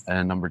one.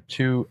 And number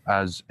two,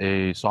 as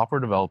a software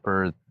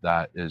developer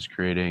that is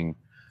creating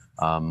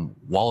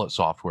wallet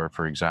software,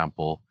 for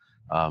example,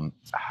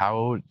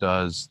 how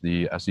does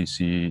the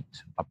SEC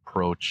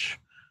approach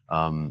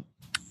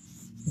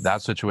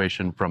that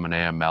situation from an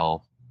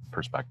AML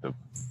perspective?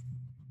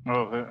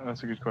 Oh,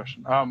 that's a good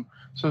question.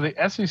 So the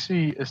SEC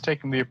is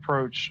taking the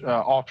approach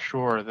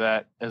offshore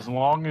that as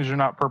long as you're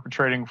not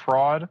perpetrating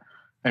fraud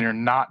and you're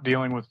not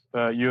dealing with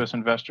U.S.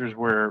 investors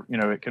where, you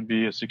know, it could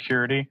be a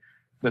security,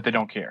 that they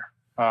don't care.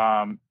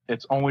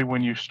 It's only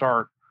when you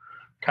start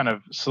kind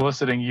of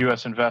soliciting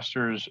U.S.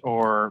 investors,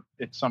 or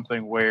it's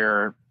something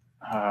where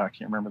I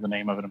can't remember the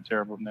name of it. I'm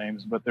terrible with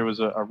names, but there was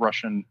a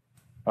Russian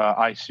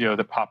ICO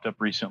that popped up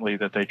recently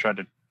that they tried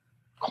to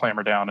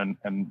clamor down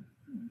and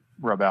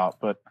rub out.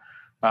 But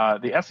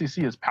the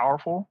SEC is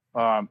powerful.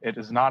 It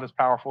is not as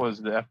powerful as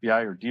the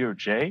FBI or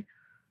DOJ.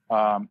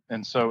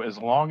 And so as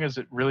long as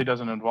it really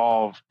doesn't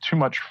involve too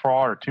much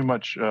fraud or too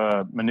much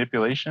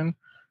manipulation,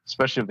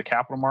 especially of the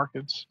capital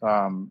markets,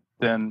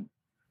 then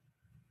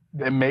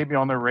it may be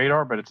on their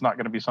radar, but it's not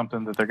going to be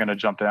something that they're going to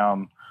jump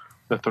down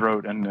the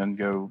throat and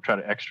go try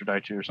to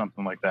extradite you or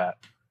something like that.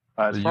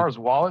 As far as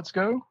wallets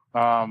go,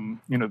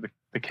 you know,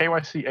 the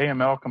KYC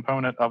AML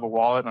component of a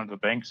wallet under the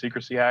Bank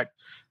Secrecy Act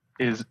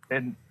is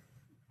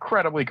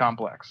incredibly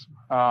complex.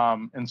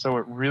 And so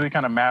it really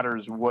kind of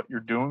matters what you're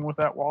doing with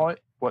that wallet,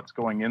 what's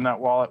going in that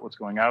wallet, what's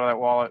going out of that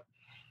wallet.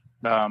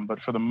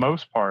 But for the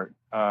most part,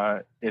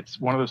 it's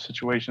one of those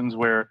situations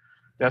where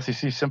the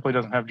SEC simply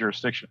doesn't have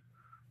jurisdiction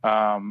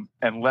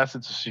unless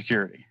it's a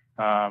security.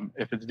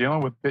 If it's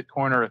dealing with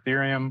Bitcoin or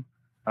Ethereum,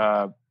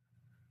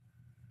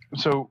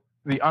 so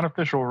the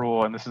unofficial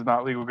rule, and this is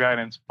not legal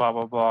guidance, blah,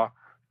 blah, blah,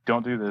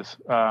 don't do this.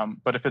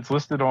 But if it's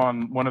listed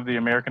on one of the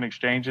American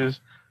exchanges,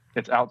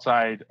 it's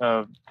outside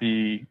of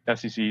the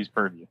SEC's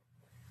purview.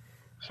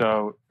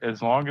 So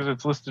as long as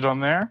it's listed on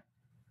there,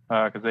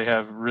 because they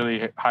have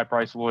really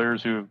high-priced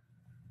lawyers who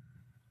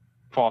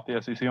fought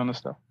the SEC on this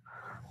stuff,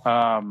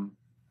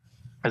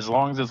 as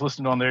long as it's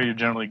listed on there, you're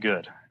generally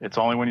good. It's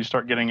only when you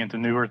start getting into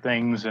newer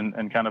things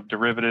and kind of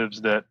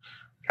derivatives that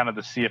kind of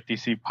the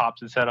CFTC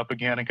pops its head up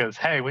again and goes,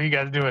 hey, what are you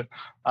guys doing?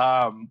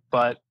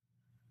 But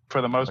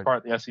for the most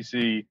part, the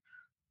SEC,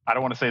 I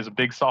don't want to say is a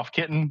big soft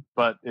kitten,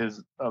 but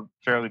is a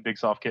fairly big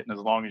soft kitten as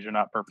long as you're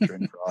not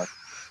perpetrating fraud.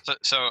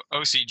 So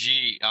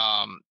OCG,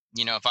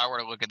 you know, if I were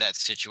to look at that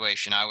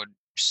situation, I would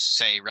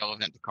say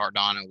relevant to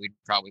Cardano, we'd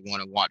probably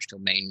want to watch till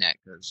mainnet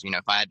because, you know,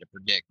 if I had to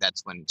predict,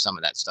 that's when some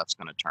of that stuff's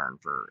going to turn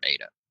for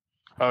ADA.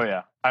 Oh,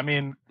 yeah. I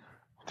mean,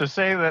 to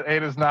say that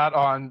ADA is not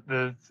on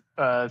the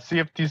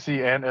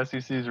CFTC and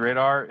SEC's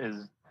radar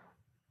is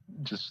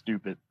just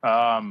stupid.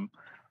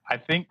 I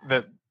think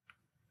that,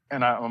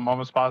 and I'm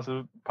almost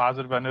positive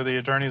I know the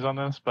attorneys on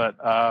this, but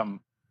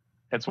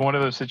it's one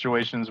of those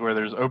situations where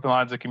there's open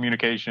lines of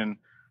communication.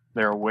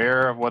 They're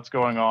aware of what's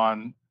going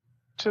on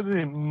to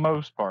the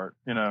most part,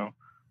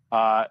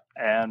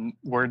 and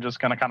we're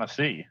just going to kind of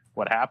see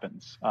what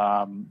happens.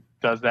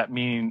 Does that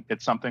mean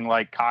it's something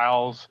like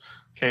Kyle's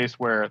case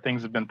where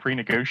things have been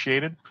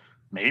pre-negotiated?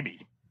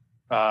 Maybe.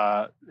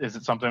 Is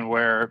it something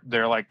where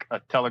they're like a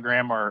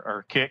Telegram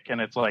or Kick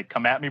and it's like,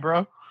 come at me,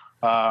 bro?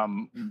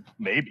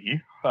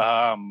 Maybe.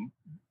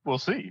 We'll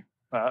see.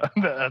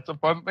 That's a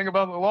fun thing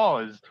about the law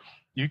is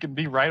you can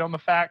be right on the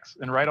facts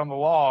and right on the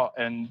law,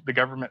 and the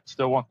government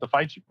still wants to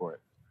fight you for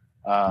it.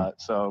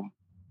 So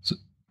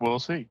we'll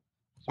see.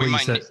 We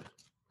might need,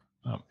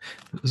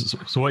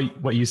 so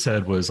what you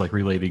said was like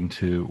relating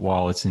to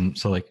wallets, and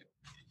so like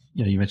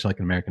you mentioned like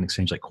an American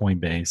exchange like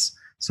Coinbase.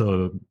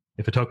 So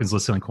if a token's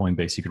listed on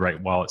Coinbase, you could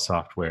write wallet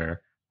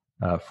software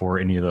for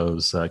any of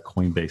those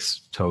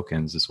Coinbase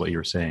tokens, is what you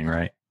were saying,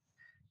 right?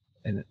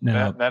 And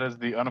now, that is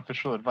the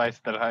unofficial advice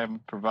that I am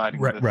providing.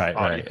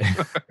 Right.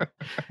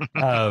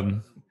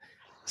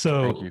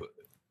 So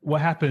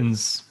what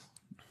happens?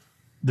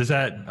 Does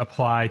that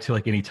apply to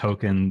like any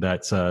token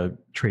that's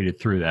traded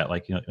through that,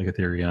 like like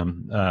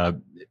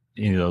Ethereum?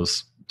 Any of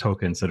those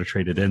tokens that are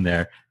traded in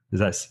there,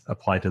 does that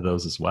apply to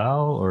those as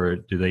well, or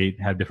do they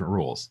have different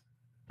rules?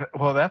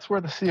 Well, that's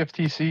where the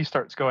CFTC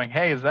starts going,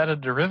 hey, is that a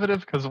derivative?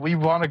 Because we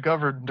want to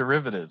govern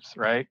derivatives,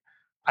 right?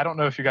 I don't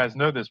know if you guys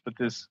know this, but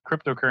this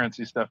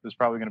cryptocurrency stuff is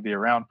probably going to be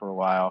around for a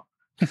while.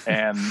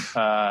 And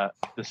the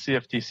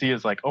CFTC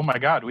is like, oh my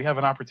God, we have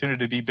an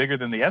opportunity to be bigger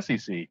than the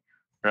SEC,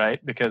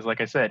 right? Because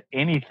like I said,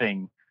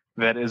 anything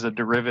that is a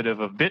derivative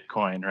of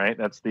Bitcoin, right?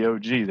 That's the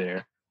OG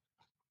there,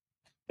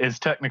 is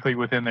technically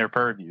within their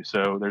purview.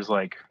 So there's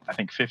like, I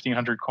think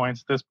 1,500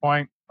 coins at this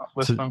point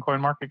listed on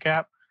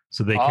CoinMarketCap.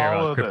 So they care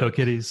about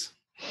CryptoKitties?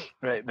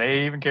 Right.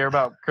 They even care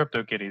about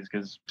CryptoKitties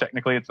because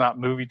technically it's not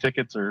movie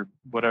tickets or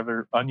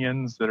whatever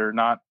onions that are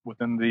not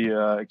within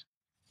the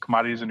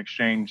Commodities and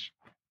Exchange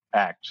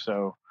Act.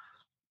 So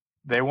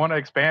they want to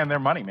expand their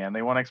money, man.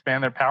 They want to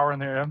expand their power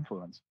and their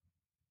influence.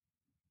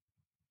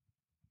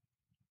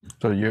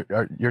 So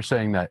you're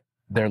saying that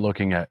they're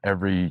looking at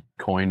every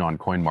coin on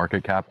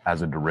CoinMarketCap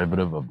as a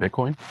derivative of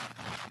Bitcoin?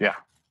 Yeah.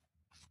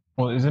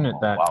 Well, isn't it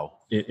that Wow.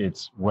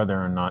 it's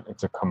whether or not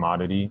it's a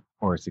commodity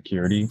or a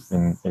security?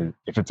 And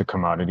if it's a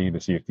commodity, the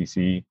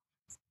CFTC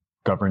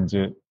governs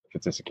it. If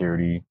it's a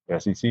security, the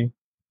SEC.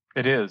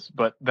 It is,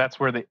 but that's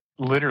where the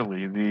SEC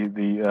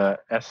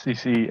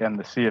and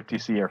the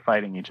CFTC are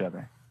fighting each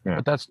other. Yeah.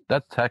 But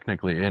that's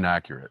technically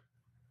inaccurate.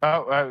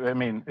 Oh, I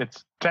mean,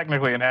 it's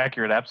technically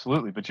inaccurate,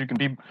 absolutely. But you can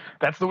be.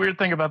 That's the weird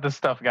thing about this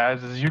stuff,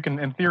 guys, is you can,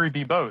 in theory,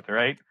 be both,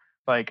 right?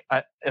 Like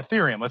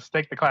Ethereum. Let's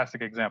take the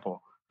classic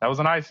example. That was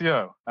an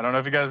ICO. I don't know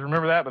if you guys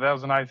remember that, but that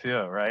was an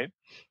ICO, right?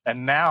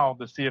 And now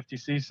the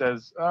CFTC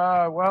says,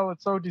 well,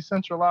 it's so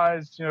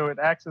decentralized, it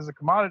acts as a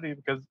commodity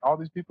because all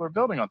these people are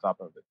building on top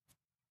of it.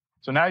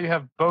 So now you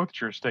have both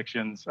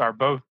jurisdictions or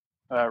both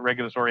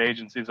regulatory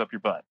agencies up your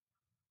butt.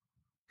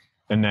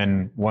 And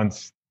then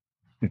once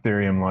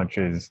Ethereum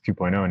launches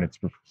 2.0 and it's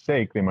proof of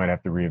stake, they might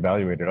have to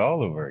reevaluate it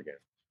all over again.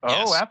 Oh,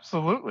 Yes.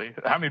 absolutely.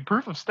 I mean,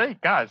 proof of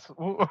stake, guys.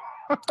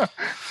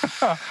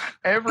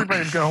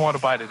 Everybody's going to want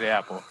to bite at the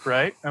apple,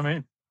 right? I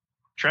mean,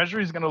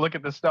 Treasury's going to look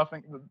at this stuff,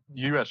 and the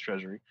U.S.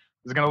 Treasury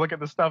is going to look at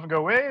this stuff and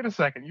go, wait a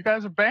second, you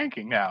guys are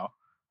banking now.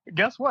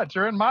 Guess what?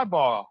 You're in my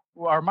ball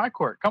or my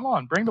court. Come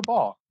on, bring the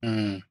ball.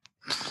 Mm.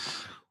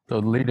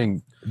 So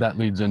that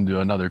leads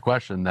into another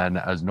question then,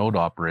 as node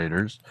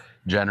operators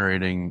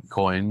generating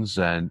coins,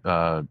 and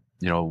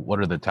what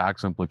are the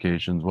tax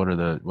implications? What are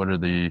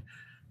the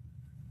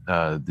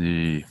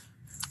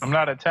I'm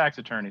not a tax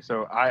attorney,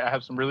 so I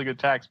have some really good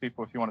tax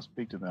people if you want to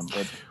speak to them.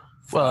 But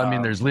well, I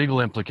mean, there's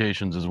legal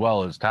implications as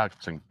well as tax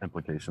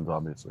implications,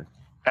 obviously.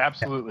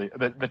 absolutely,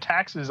 the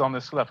taxes on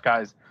this stuff,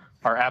 guys,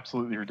 are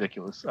absolutely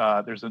ridiculous.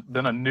 There's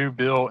been a new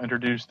bill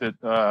introduced at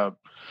the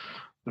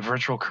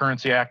Virtual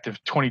Currency Act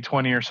of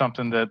 2020 or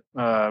something that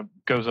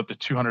goes up to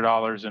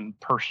 $200 in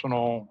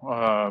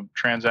personal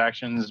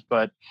transactions,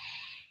 but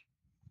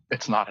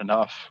it's not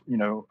enough.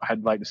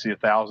 I'd like to see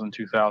 $1,000,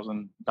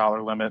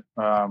 $2,000 limit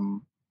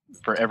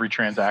for every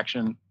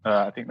transaction.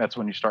 I think that's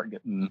when you start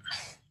getting,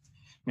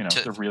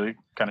 the really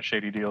kind of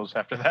shady deals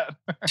after that.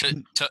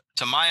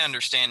 to my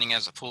understanding,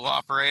 as a pool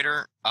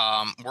operator,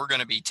 we're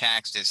going to be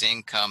taxed as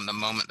income the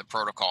moment the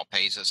protocol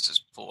pays us as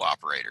pool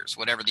operators,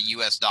 whatever the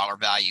U.S. dollar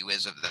value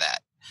is of that.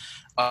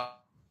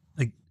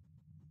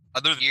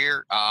 Other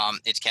year,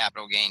 it's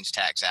capital gains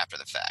tax after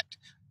the fact.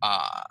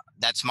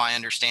 That's my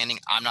understanding.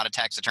 I'm not a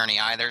tax attorney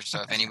either,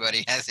 so if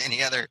anybody has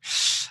any other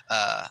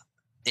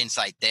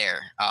insight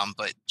there.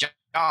 But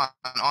John,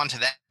 on to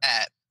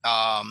that,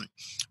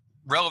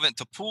 relevant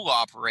to pool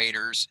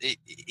operators,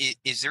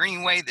 is there any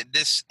way that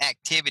this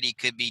activity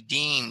could be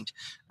deemed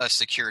a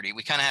security?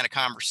 We kind of had a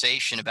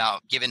conversation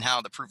about, given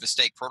how the proof of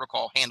stake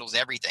protocol handles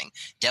everything,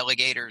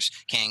 delegators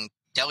can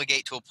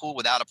delegate to a pool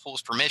without a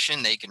pool's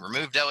permission. They can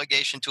remove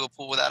delegation to a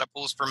pool without a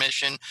pool's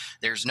permission.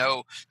 There's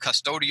no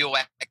custodial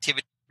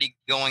activity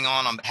going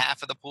on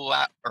behalf of the pool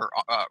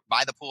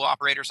by the pool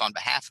operators on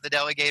behalf of the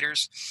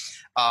delegators.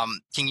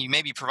 Can you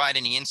maybe provide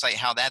any insight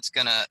how that's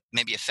going to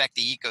maybe affect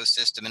the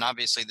ecosystem? And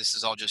obviously, this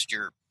is all just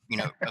your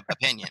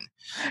opinion.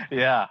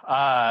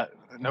 Yeah,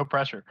 no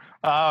pressure.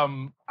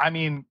 I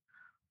mean,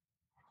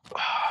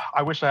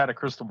 I wish I had a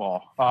crystal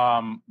ball,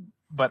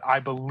 but I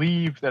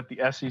believe that the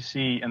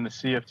SEC and the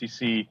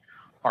CFTC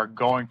are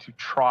going to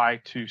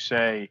try to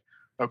say,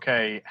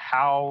 okay,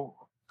 how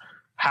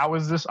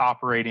is this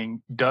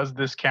operating? Does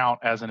this count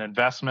as an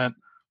investment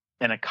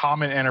in a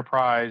common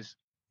enterprise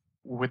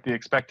with the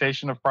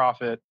expectation of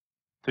profit?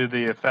 Do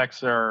the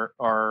effects are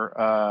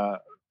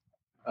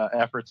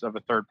efforts of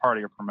a third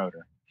party or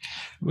promoter?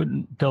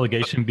 Wouldn't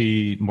delegation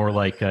be more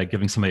like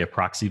giving somebody a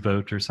proxy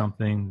vote or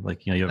something?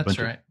 Like, you have a bunch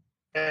of.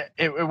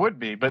 It would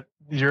be, but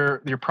your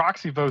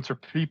proxy votes are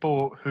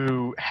people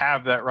who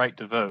have that right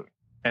to vote,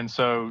 and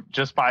so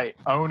just by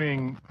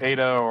owning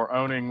ADA or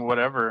owning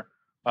whatever.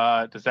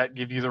 Does that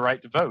give you the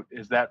right to vote?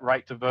 Is that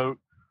right to vote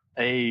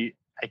a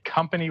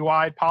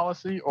company-wide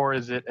policy, or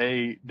is it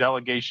a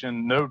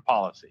delegation node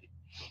policy,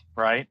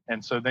 right?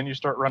 And so then you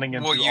start running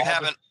into. Well, you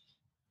haven't.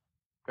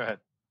 Go ahead.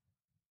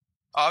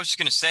 I was just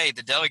going to say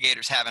the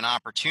delegators have an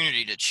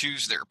opportunity to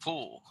choose their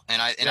pool,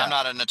 and I'm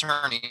not an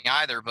attorney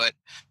either, but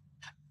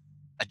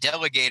a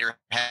delegator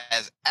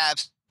has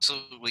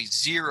absolutely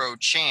zero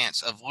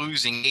chance of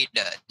losing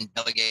data and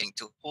delegating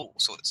to a pool.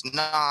 So it's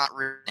not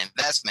really an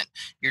investment.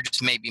 You're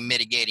just maybe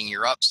mitigating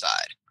your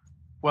upside.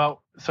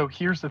 Well, so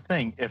here's the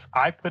thing. If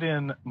I put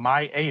in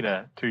my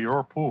ADA to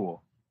your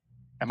pool,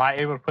 am I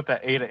able to put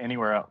that ADA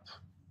anywhere else?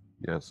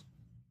 Yes.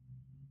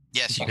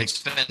 Yes, you can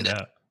spend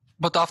it.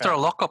 But after a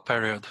lockup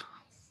period.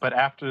 But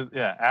after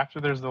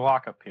there's the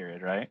lockup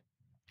period, right?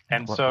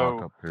 And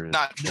so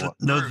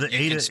the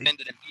ADA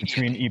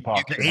between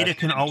epoch. The ADA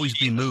can always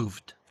be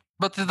moved.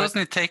 But doesn't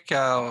it take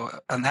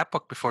an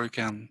epoch before you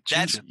can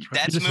change it? Right?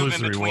 That's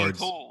moving between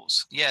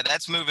pools. Yeah,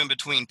 that's moving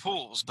between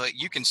pools. But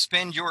you can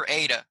spend your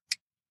ADA,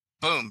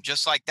 boom,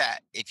 just like that.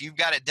 If you've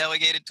got it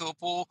delegated to a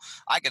pool,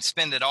 I could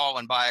spend it all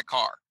and buy a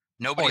car.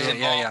 Nobody's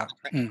involved.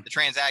 The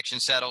transaction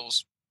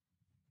settles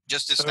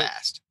just as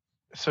fast.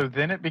 So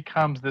then it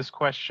becomes this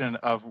question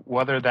of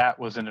whether that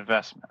was an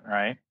investment,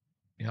 right?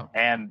 Yeah.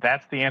 And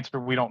that's the answer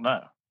we don't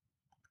know.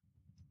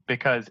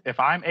 Because if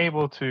I'm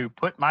able to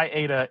put my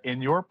ADA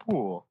in your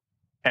pool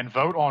and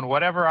vote on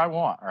whatever I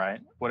want, right?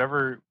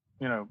 Whatever,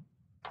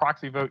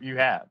 proxy vote you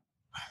have,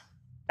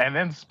 and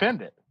then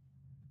spend it.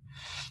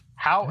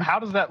 How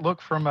does that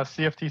look from a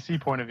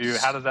CFTC point of view?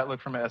 How does that look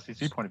from an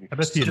SEC point of view? I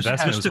bet the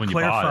investment just to when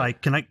clarify, you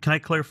bought it. can I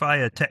clarify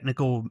a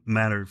technical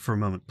matter for a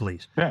moment,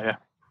 please? Yeah.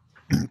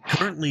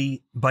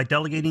 Currently, by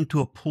delegating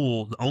to a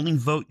pool, the only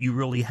vote you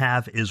really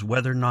have is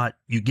whether or not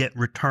you get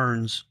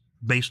returns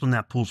based on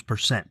that pool's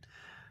percent.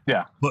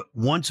 Yeah. But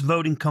once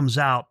voting comes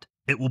out,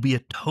 it will be a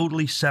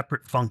totally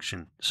separate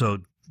function. So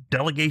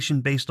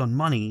delegation based on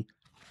money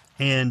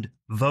and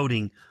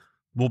voting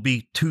will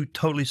be two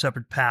totally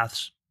separate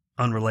paths,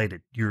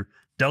 unrelated. You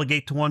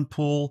delegate to one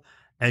pool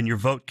and your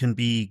vote can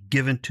be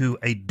given to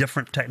a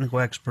different technical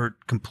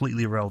expert,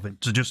 completely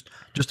irrelevant. So just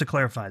to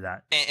clarify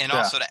that. And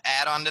also to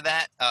add on to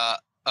that,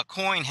 a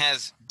coin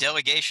has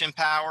delegation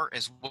power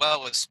as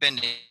well as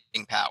spending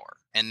power,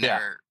 and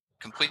they're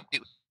completely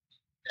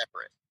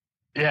separate.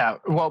 Yeah,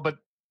 well, but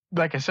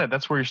like I said,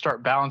 that's where you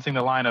start balancing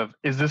the line of,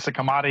 is this a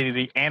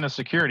commodity and a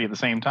security at the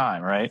same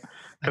time, right?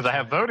 Because I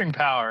have voting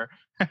power,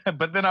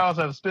 but then I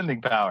also have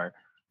spending power.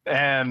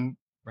 And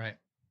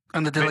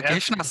the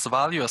delegation has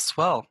value as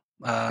well.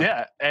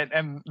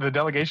 And the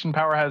delegation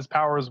power has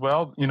power as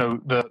well.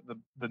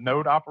 The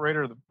node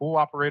operator, the pool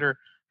operator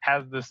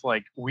has this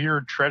like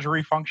weird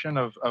treasury function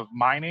of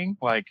mining,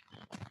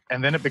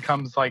 and then it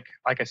becomes like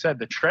I said,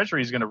 the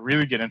treasury is going to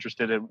really get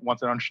interested in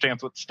once it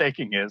understands what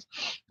staking is,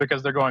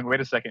 because they're going, wait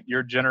a second,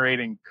 you're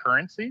generating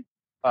currency.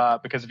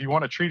 Because if you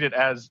want to treat it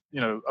as,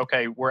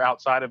 okay, we're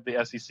outside of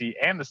the SEC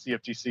and the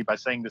CFTC by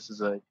saying this is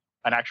an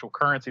actual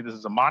currency, this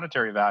is a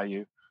monetary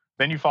value,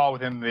 then you fall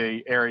within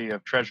the area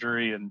of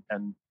treasury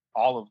and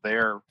all of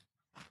their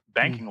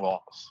banking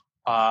laws.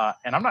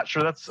 And I'm not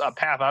sure that's a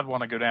path I'd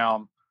want to go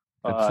down.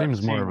 It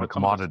seems more of a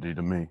commodity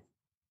to me.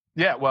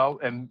 Yeah, well,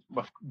 and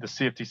the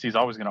CFTC is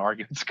always going to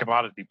argue it's a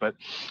commodity. But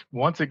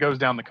once it goes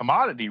down the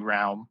commodity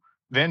realm,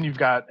 then you've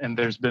got, and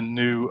there's been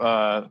new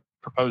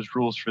proposed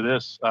rules for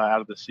this out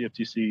of the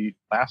CFTC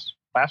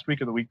last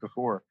week or the week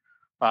before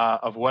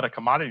of what a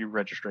commodity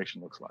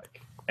registration looks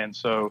like. And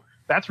so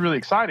that's really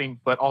exciting,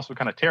 but also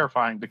kind of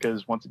terrifying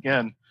because, once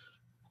again,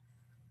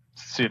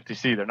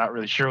 CFTC, they're not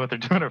really sure what they're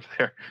doing over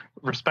there,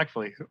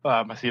 respectfully,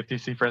 my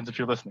CFTC friends, if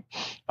you're listening.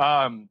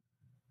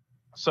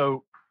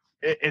 So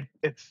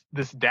it's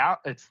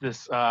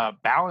this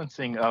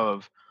balancing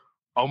of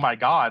oh my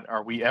God,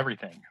 are we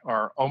everything?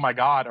 Or, oh my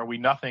God, are we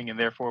nothing? And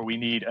therefore we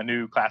need a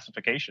new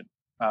classification.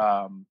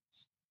 I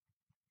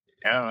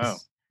don't know.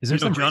 Is there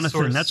some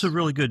Jonathan, resource? that's a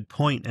really good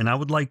point, and I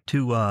would like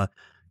to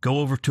go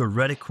over to a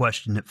Reddit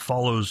question that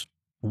follows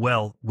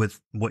well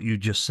with what you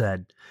just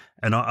said.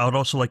 And I would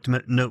also like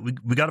to note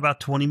we got about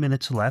 20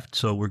 minutes left,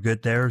 so we're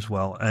good there as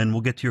well. And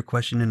we'll get to your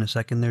question in a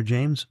second there,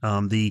 James.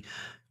 The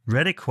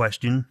Reddit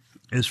question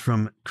is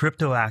from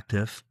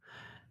CryptoActive,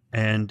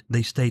 and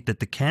they state that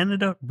the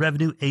Canada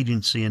Revenue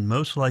Agency and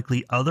most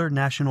likely other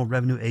national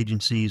revenue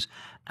agencies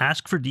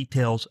ask for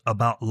details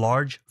about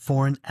large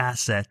foreign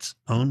assets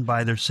owned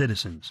by their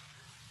citizens.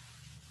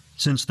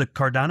 Since the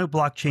Cardano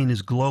blockchain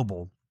is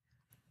global,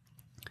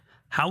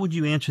 how would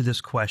you answer this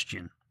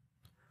question?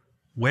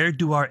 Where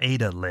do our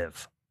ADA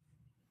live?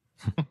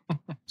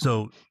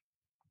 So,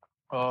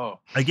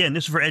 again,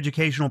 this is for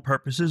educational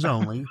purposes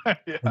only.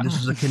 Yeah. And this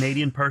is a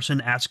Canadian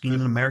person asking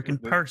an American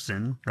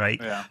person, right?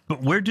 Yeah.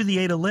 But where do the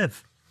ADA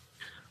live?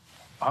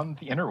 On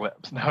the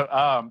interwebs.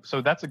 No,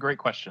 so that's a great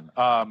question.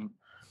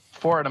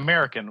 For an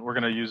American, we're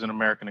going to use an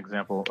American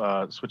example,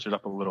 switch it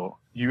up a little.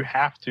 You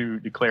have to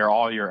declare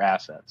all your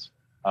assets.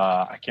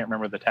 I can't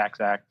remember the tax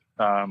act.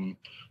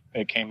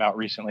 It came out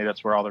recently.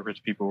 That's where all the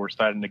rich people were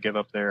starting to give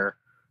up their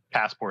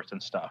passports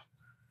and stuff.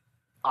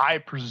 I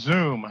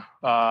presume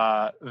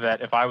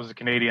that if I was a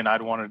Canadian,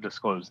 I'd want to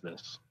disclose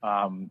this.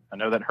 I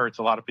know that hurts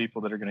a lot of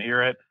people that are going to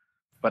hear it,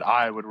 but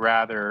I would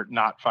rather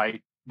not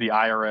fight the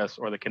IRS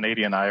or the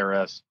Canadian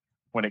IRS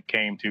when it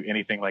came to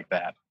anything like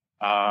that.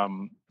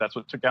 That's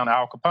what took down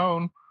Al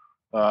Capone.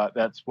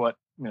 That's what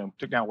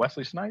took down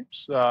Wesley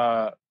Snipes.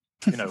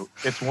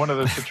 It's one of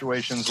those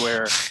situations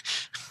where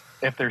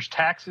if there's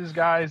taxes,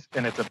 guys,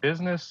 and it's a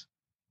business,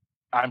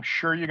 I'm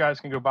sure you guys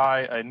can go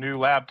buy a new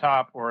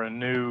laptop or a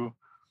new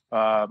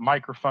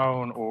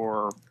microphone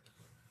or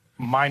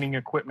mining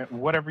equipment,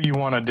 whatever you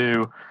want to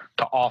do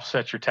to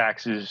offset your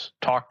taxes.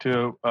 Talk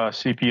to a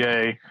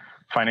CPA,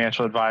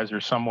 financial advisor,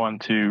 someone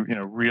to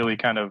really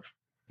kind of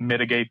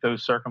mitigate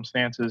those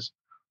circumstances.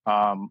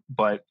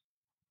 But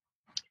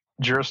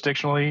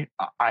jurisdictionally,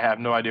 I have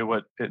no idea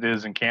what it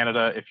is in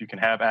Canada if you can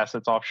have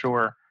assets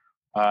offshore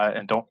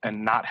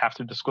and not have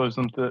to disclose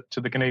them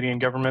to the Canadian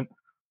government.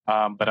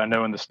 But I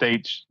know in the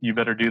States, you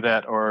better do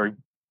that or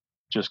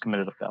just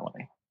committed a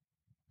felony.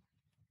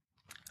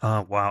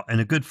 Wow.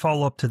 And a good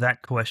follow-up to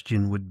that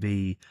question would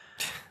be,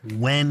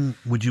 when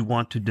would you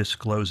want to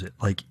disclose it?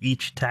 Like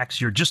each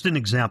tax year, just an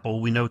example,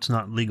 we know it's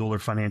not legal or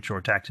financial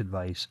or tax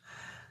advice.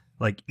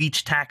 Like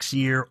each tax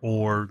year,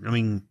 or,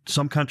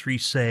 some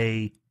countries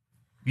say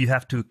you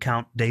have to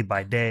account day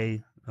by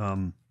day.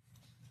 Whatever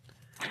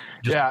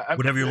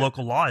your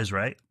local law is,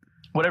 right?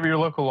 Whatever your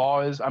local law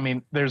is.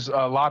 There's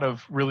a lot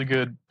of really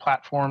good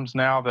platforms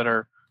now that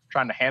are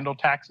trying to handle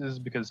taxes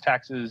because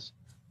taxes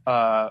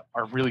are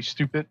really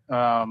stupid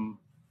in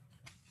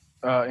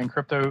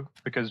crypto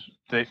because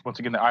once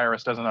again, the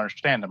IRS doesn't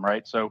understand them,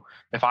 right? So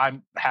if I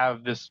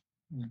have this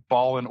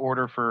ball in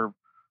order for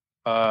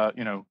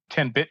 10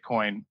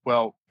 Bitcoin,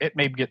 well, it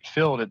may get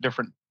filled at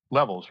different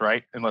levels,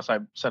 right? Unless I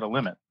set a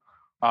limit.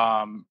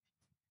 And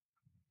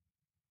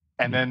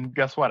then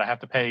guess what? I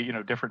have to pay,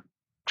 different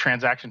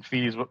transaction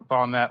fees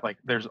on that. Like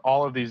there's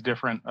all of these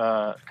different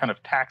kind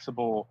of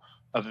taxable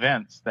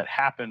events that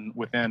happen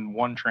within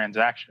one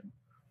transaction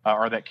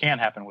or that can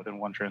happen within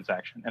one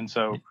transaction. And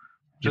so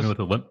even with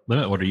a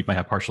limit order, you might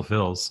have partial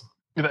fills.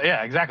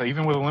 Yeah, exactly.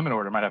 Even with a limit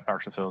order, it might have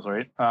partial fills,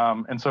 right?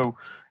 And so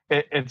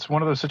it's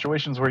one of those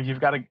situations where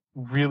you've got to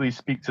really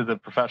speak to the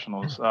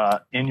professionals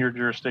in your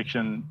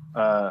jurisdiction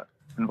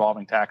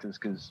involving taxes,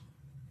 because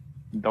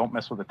don't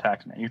mess with the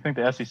tax man. You think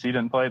the SEC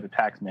didn't play? The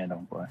tax man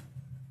don't play.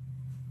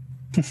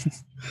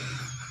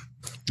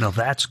 No,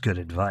 that's good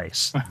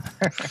advice.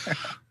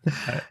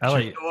 I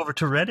like go over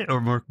to Reddit or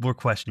more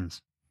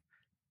questions?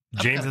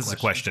 James has a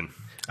question.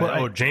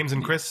 James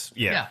and Chris?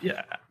 Yeah.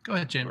 Go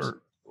ahead, James.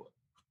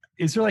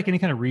 Is there like any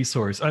kind of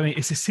resource?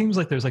 It seems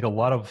like there's like a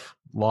lot of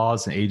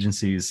laws and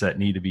agencies that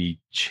need to be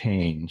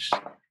changed.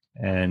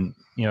 And,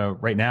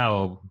 right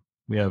now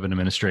we have an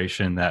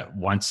administration that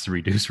wants to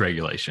reduce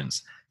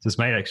regulations. So this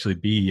might actually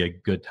be a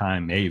good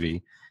time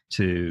maybe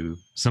to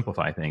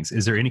simplify things.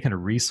 Is there any kind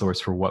of resource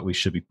for what we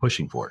should be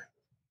pushing for?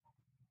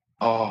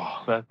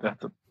 Oh,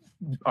 that's a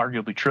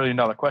arguably $1 trillion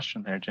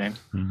question there, James.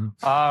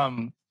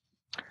 Mm-hmm.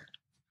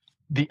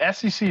 The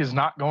SEC is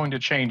not going to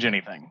change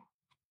anything.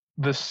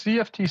 The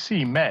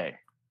CFTC may.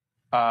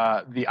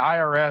 The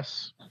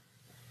IRS,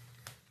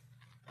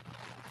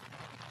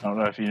 I don't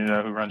know if you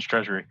know who runs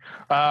Treasury.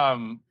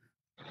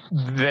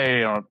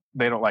 They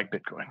don't like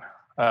Bitcoin.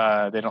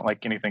 They don't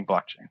like anything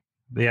blockchain.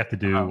 They have to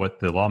do what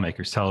the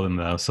lawmakers tell them,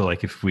 though. So,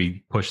 like, if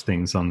we push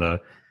things on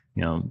the,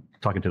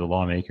 talking to the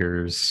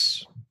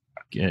lawmakers,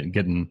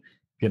 getting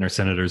our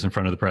senators in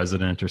front of the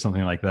president or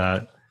something like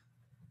that.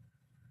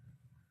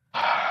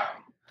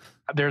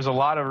 There's a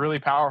lot of really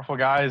powerful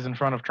guys in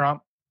front of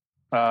Trump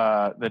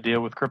that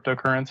deal with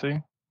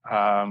cryptocurrency.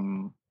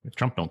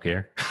 Trump don't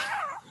care.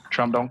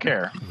 Trump don't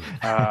care.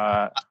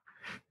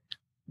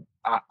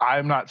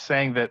 I'm not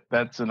saying that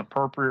that's an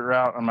appropriate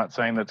route. I'm not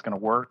saying that's going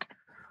to work.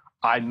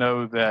 I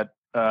know that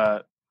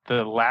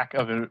the lack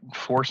of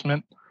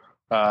enforcement,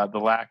 the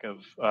lack of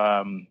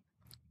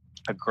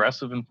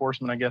aggressive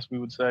enforcement, I guess we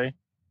would say,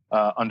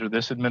 under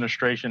this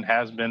administration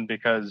has been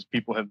because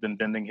people have been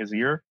bending his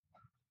ear.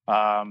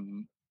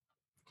 Can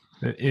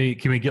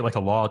we get like a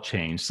law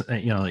change?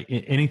 Like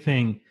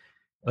anything,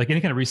 like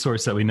any kind of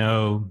resource that we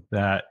know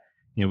that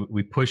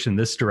we push in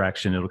this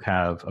direction, it'll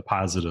have a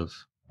positive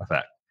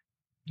effect.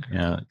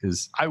 Yeah,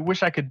 because I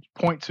wish I could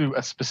point to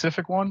a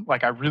specific one.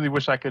 Like I really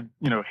wish I could,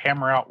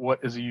 hammer out what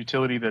is a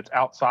utility that's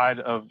outside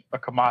of a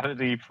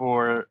commodity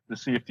for the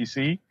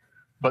CFTC,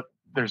 but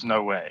there's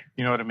no way.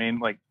 You know what I mean?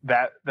 Like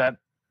that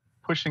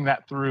pushing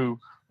that through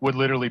would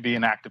literally be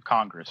an act of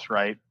Congress,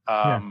 right?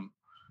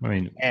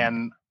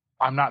 And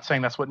I'm not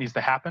saying that's what needs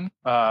to happen,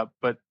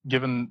 but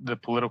given the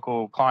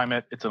political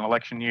climate, it's an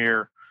election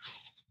year.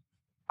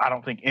 I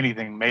don't think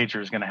anything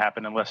major is going to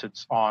happen unless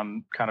it's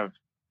on kind of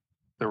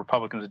the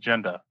Republicans'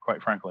 agenda,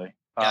 quite frankly.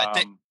 Yeah,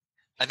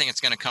 I think it's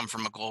going to come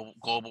from a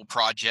global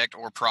project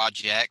or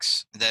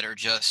projects that are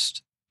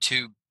just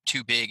too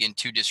big and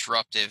too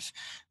disruptive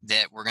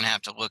that we're going to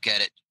have to look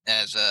at it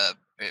as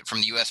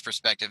from the U.S.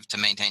 perspective to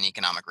maintain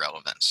economic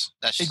relevance.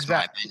 That's just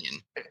my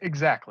opinion.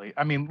 Exactly.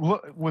 I mean,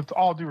 look, with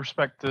all due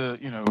respect to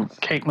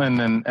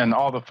Caitlin and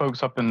all the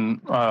folks up in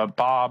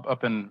Bob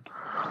up in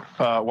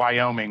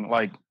Wyoming,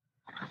 like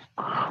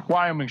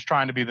Wyoming's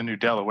trying to be the new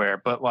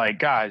Delaware, but like,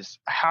 guys,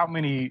 how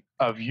many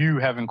of you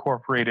have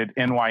incorporated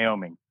in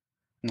Wyoming?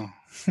 No.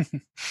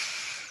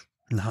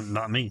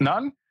 Not me.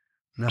 None?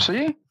 No.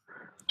 See?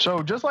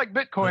 So just like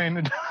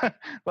Bitcoin,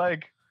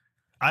 like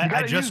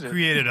I just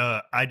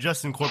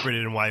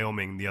incorporated in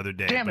Wyoming the other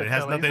day, Damn but it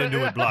has nothing to do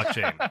with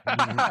blockchain.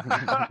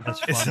 That's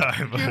fine.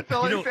 Sorry, but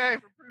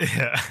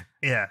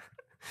yeah.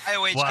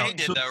 IOHK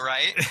did though,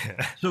 right?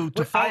 So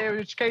to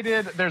IOHK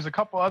did. There's a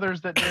couple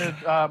others that did.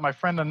 My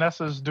friend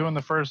Anessa's doing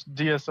the first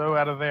DSO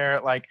out of there.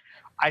 Like,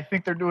 I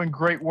think they're doing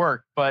great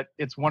work, but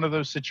it's one of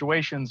those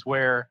situations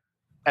where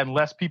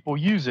unless people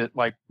use it,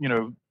 like,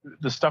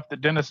 the stuff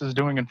that Dennis is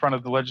doing in front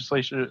of the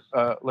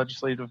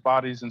legislative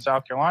bodies in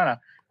South Carolina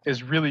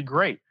is really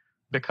great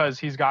because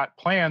he's got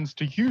plans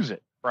to use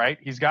it, right?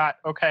 He's got,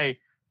 okay,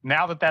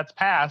 now that that's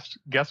passed,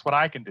 guess what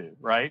I can do,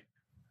 right?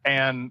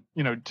 And,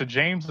 to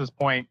James's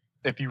point,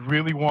 if you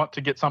really want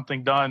to get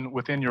something done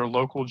within your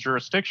local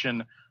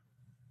jurisdiction,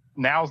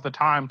 now's the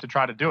time to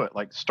try to do it.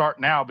 Like, start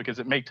now because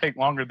it may take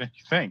longer than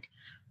you think.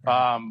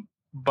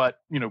 But,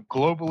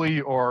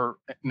 globally or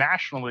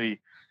nationally,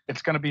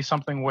 it's going to be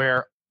something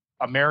where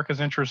America's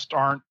interests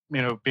aren't,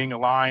 being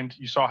aligned.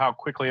 You saw how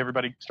quickly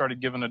everybody started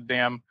giving a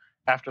damn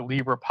after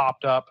Libra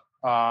popped up.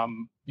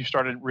 You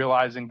started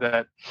realizing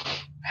that,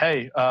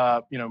 hey,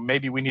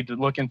 maybe we need to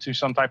look into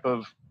some type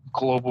of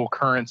global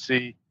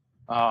currency.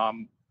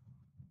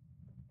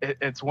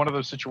 It's one of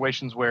those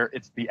situations where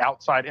it's the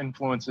outside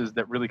influences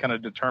that really kind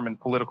of determine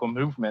political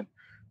movement.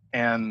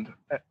 And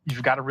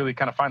you've got to really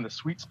kind of find the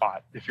sweet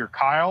spot. If you're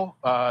Kyle,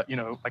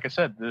 like I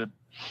said, the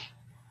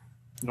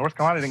North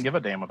Carolina didn't give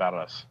a damn about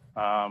us.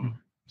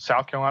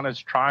 South Carolina is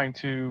trying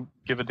to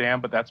give a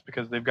damn, but that's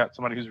because they've got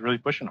somebody who's really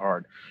pushing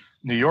hard.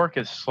 New York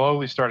is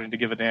slowly starting to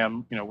give a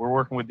damn. We're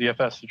working with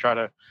DFS to try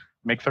to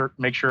make sure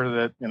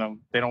that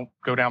they don't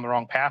go down the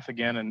wrong path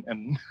again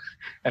and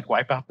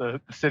wipe out the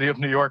city of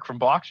New York from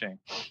blockchain,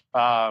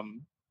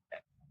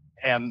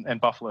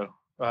 and Buffalo,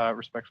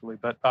 respectfully.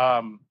 But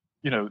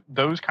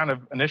those kind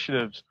of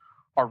initiatives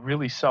are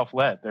really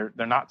self-led.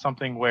 They're not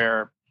something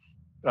where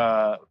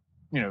the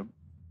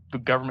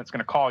government's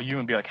going to call you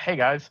and be like, "Hey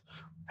guys,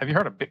 have you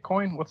heard of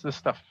Bitcoin? What's this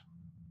stuff?"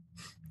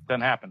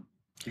 Doesn't happen.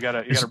 You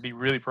gotta be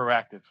really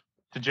proactive.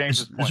 To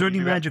James's point, is there any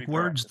magic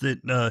words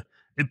that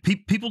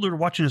people that are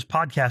watching this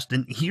podcast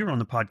and here on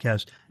the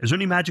podcast, is there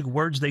any magic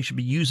words they should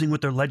be using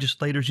with their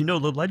legislators? The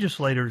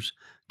legislators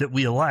that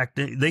we elect,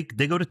 they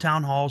go to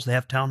town halls, they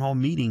have town hall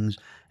meetings.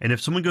 And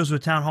if someone goes to a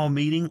town hall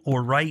meeting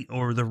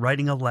or they're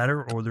writing a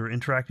letter or they're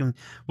interacting,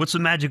 what's the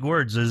magic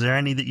words? Is there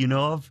any that you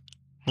know of?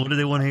 What do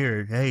they want to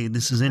hear? Hey,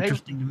 this is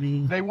interesting to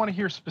me. They want to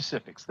hear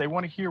specifics. They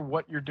want to hear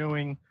what you're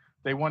doing.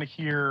 They want to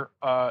hear,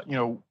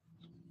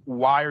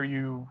 why are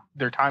you,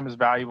 their time is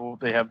valuable.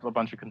 They have a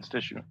bunch of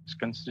constituents.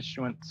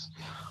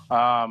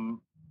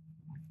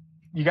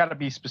 You got to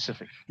be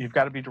specific. You've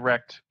got to be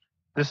direct.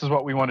 This is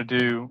what we want to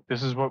do.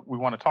 This is what we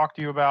want to talk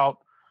to you about.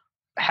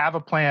 Have a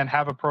plan,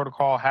 have a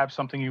protocol, have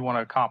something you want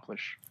to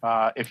accomplish.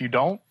 If you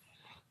don't,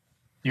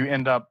 you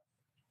end up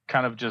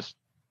kind of just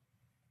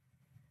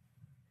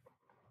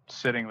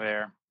sitting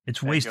there.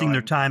 It's wasting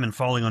their time and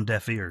falling on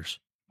deaf ears.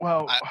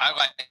 Well, I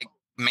like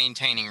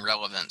maintaining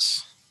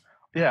relevance.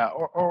 Yeah,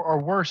 or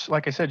worse,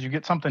 like I said, you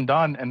get something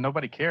done and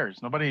nobody cares.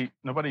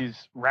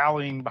 Nobody's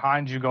rallying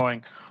behind you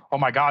going, "Oh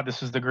my God,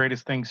 this is the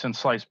greatest thing since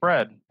sliced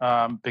bread,"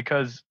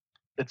 because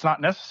it's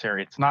not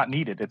necessary. It's not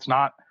needed. It's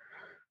not.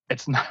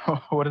 It's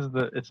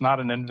not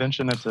an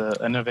invention. It's an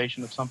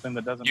innovation of something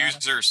that doesn't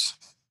users.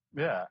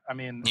 Matter. Yeah, I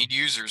mean, need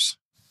users.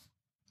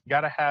 You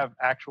got to have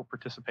actual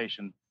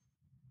participation,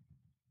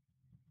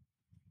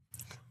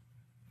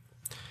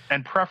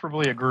 and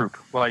preferably a group.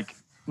 Like,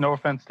 no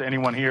offense to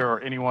anyone here or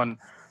anyone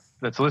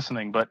that's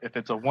listening, but if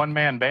it's a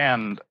one-man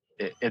band,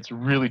 it's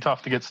really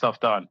tough to get stuff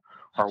done,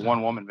 or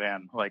one-woman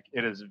band. Like,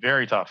 it is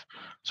very tough.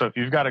 So if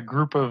you've got a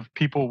group of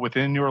people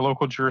within your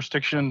local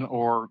jurisdiction,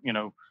 or, you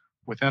know,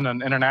 within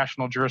an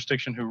international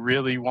jurisdiction who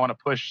really want to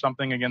push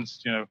something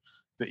against, you know,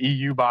 the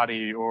EU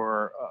body,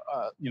 or,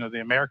 you know,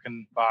 the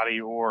American body,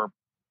 or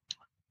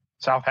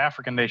South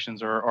African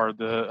nations, or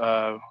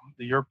the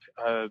Europe,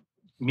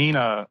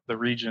 MENA, the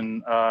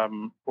region,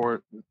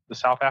 or the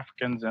South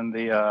Africans and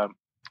the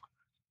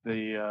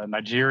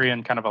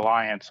Nigerian kind of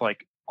alliance,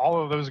 like,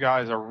 all of those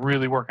guys are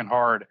really working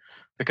hard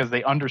because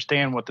they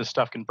understand what this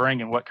stuff can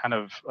bring and what kind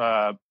of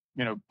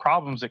you know,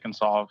 problems it can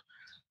solve.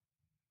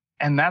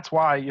 And that's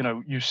why, you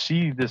know, you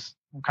see this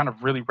kind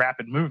of really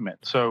rapid movement.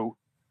 So,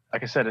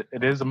 like I said,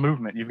 it is a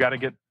movement. You've got to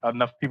get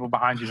enough people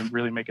behind you to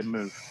really make it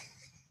move.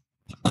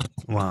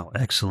 Wow,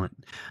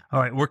 excellent. All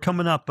right, we're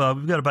coming up.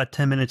 We've got about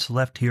 10 minutes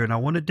left here, and I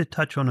wanted to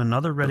touch on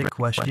another Reddit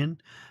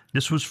question.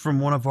 This was from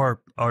one of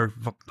our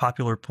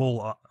popular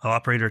pool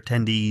operator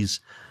attendees,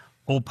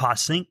 Old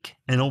Pasink.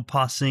 And Old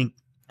Pasink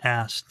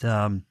asked,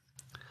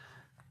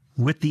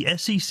 with the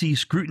SEC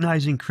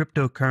scrutinizing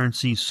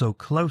cryptocurrencies so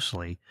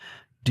closely,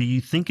 do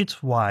you think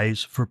it's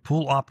wise for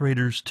pool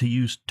operators to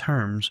use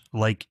terms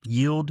like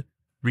yield,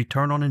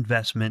 return on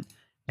investment,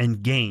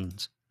 and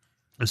gains,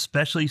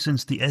 especially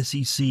since the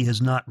SEC has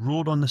not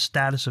ruled on the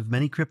status of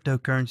many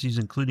cryptocurrencies,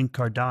 including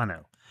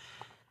Cardano,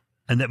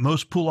 and that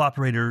most pool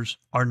operators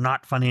are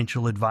not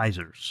financial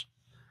advisors?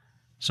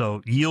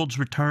 So yields,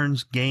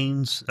 returns,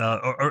 gains,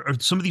 are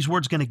some of these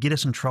words going to get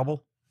us in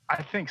trouble?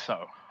 I think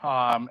so.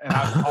 And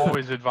I've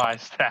always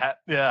advised that.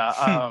 Yeah.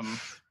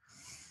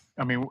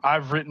 I mean,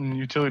 I've written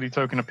utility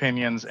token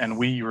opinions, and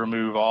we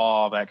remove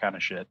all that kind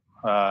of shit.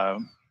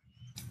 Pardon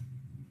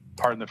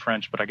the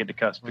French, but I get to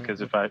cuss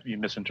because if you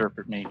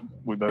misinterpret me,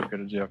 we both go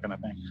to jail, kind of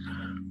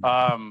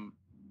thing.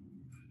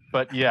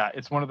 But yeah,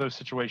 it's one of those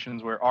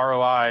situations where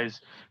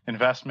ROIs,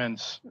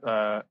 investments,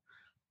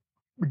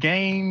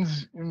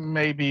 gains,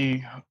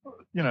 maybe,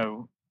 you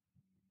know,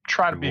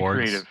 try to be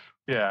creative.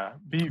 Yeah.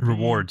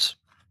 Rewards.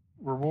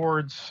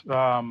 Rewards,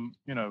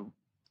 you know.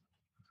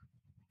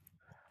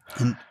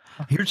 And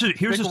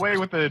here's away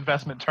with the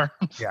investment terms.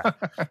 Yeah.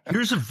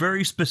 Here's a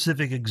very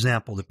specific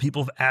example that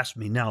people have asked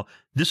me. Now,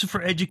 this is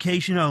for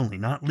education only,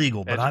 not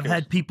legal, but I've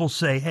had people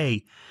say,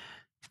 hey,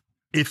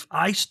 if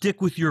I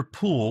stick with your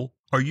pool,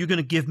 are you going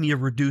to give me a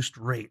reduced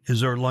rate?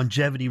 Is there a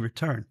longevity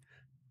return?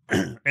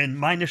 And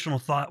my initial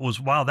thought was,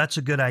 wow, that's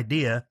a good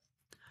idea,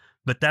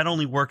 but that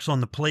only works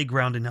on the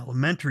playground in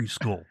elementary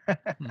school.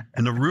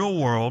 In the real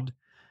world,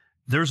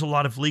 there's a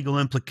lot of legal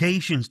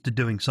implications to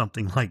doing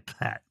something like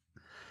that.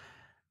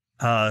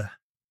 I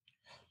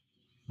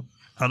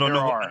don't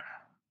know.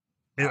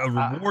 A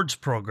rewards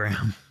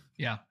program.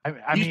 Yeah.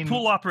 I These mean,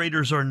 pool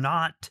operators are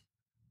not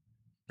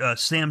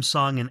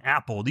Samsung and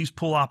Apple. These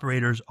pool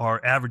operators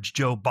are average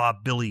Joe,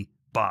 Bob, Billy,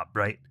 Bob,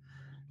 right?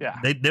 Yeah.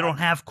 They don't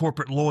have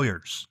corporate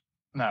lawyers.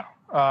 No.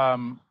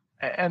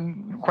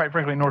 And quite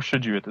frankly, nor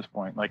should you at this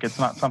point. Like, it's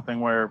not something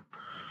where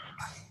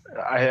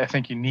I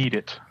think you need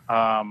it.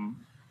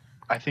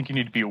 I think you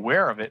need to be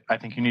aware of it. I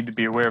think you need to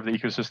be aware of the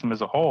ecosystem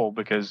as a whole,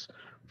 because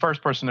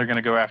first person they're going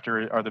to go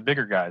after are the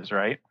bigger guys,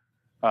 right?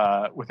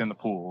 Within the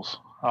pools.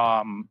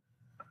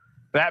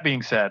 That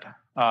being said,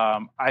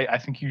 I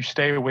think you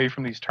stay away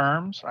from these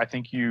terms. I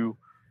think you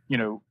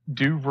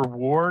do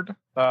reward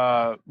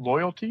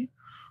loyalty.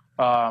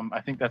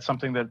 I think that's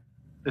something that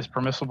is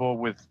permissible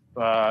with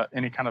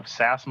any kind of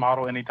SaaS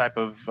model, any type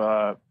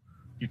of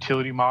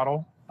utility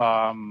model.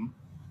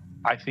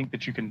 I think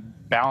that you can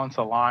balance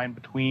a line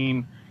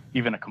between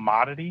even a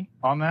commodity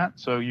on that.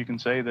 So you can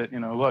say that,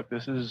 look,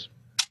 this has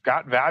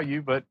got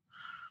value, but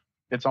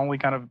it's only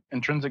kind of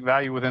intrinsic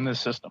value within this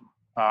system.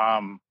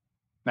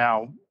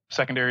 Now,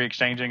 secondary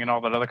exchanging and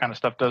all that other kind of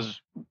stuff does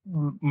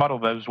muddle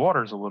those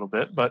waters a little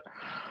bit, but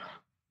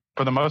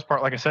for the most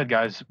part, like I said,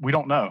 guys, we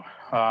don't know.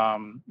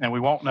 And we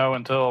won't know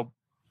until,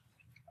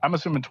 I'm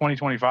assuming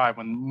 2025,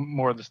 when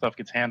more of the stuff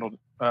gets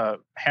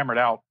hammered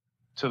out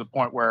to the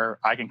point where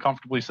I can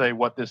comfortably say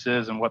what this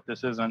is and what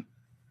this isn't.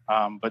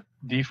 But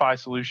DeFi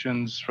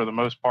solutions, for the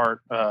most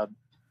part,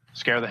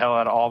 scare the hell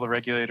out of all the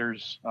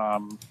regulators.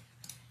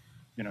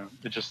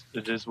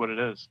 It is what it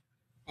is.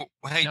 Well,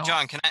 hey,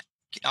 John,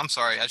 I'm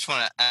sorry. I just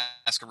want to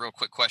ask a real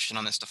quick question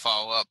on this to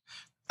follow up.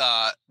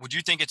 Would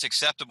you think it's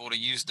acceptable to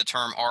use the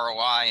term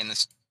ROI in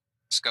the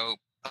scope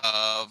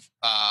of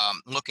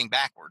looking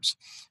backwards?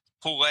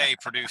 Pool A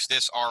produced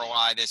this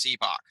ROI this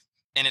epoch,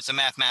 and it's a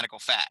mathematical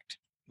fact.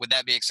 Would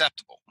that be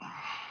acceptable?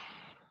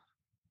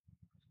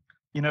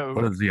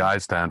 What does the I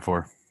stand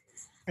for?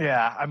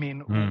 Yeah, I mean,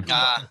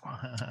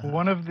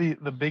 one of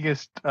the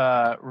biggest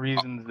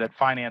reasons that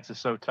finance is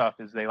so tough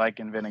is they like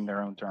inventing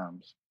their own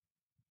terms.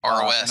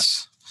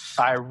 ROS.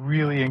 I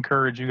really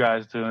encourage you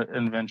guys to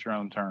invent your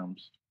own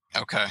terms.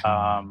 Okay.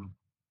 I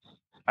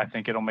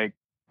think it'll make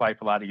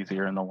life a lot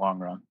easier in the long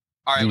run.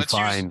 All right,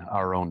 define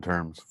our own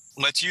terms.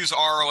 Let's use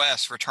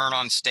ROS, return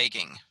on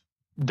staking.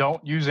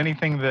 don't use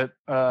anything that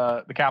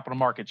the capital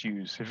markets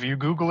use. If you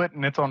Google it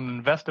and it's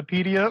on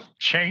Investopedia,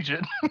 change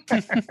it.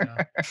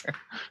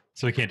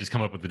 So we can't just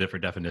come up with a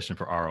different definition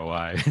for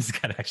ROI. It's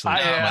got to actually.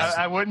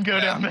 I wouldn't go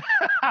down that.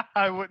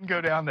 I wouldn't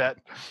go down that.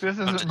 This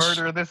isn't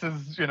murder. This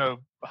is,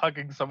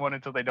 hugging someone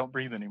until they don't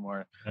breathe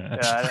anymore.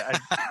 At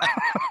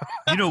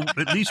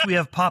least we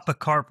have Papa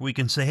Carp. We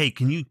can say, hey,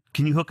 can you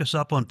hook us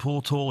up on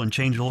Pool Tool and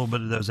change a little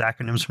bit of those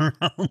acronyms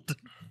around?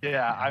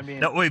 Yeah, I mean,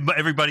 that way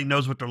everybody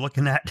knows what they're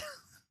looking at.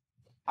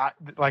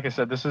 Like I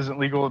said, this isn't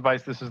legal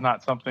advice. This is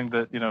not something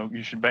that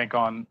you should bank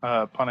on,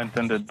 pun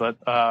intended. But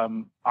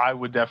I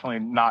would definitely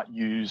not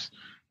use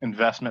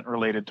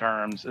investment-related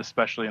terms,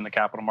 especially in the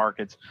capital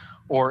markets,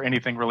 or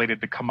anything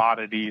related to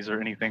commodities or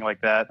anything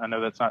like that. I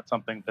know that's not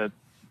something that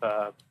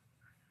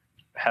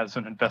has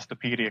an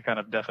Investopedia kind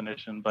of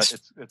definition, but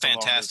it's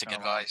fantastic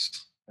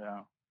advice. Yeah,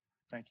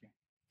 thank you.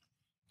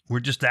 We're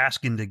just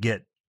asking to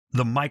get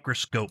the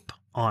microscope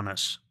on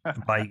us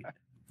by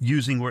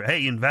using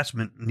hey,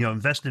 investment,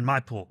 invest in my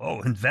pool.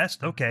 Oh,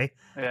 invest, okay.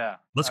 Yeah.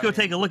 Let's go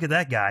take a look at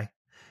that guy.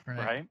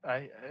 Right.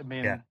 I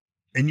mean, yeah.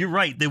 And you're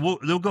right.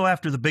 They'll go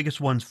after the biggest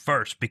ones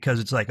first because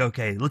it's like,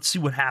 okay, let's see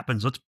what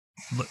happens.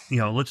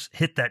 Let's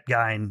hit that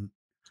guy and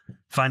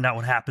find out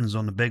what happens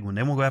on the big one.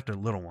 They won't go after the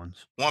little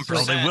ones. 1%.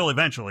 Well, they will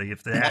eventually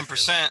if they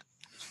 1%.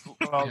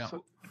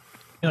 Well,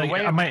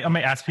 I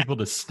might ask people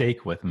to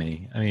stake with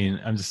me. I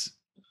mean, I'm just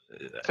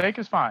stake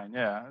is fine.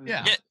 Yeah.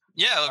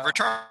 Yeah.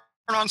 Return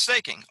on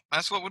staking.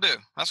 That's what we'll do.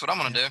 That's what I'm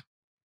going to do.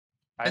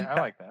 I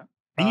like that.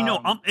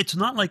 And it's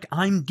not like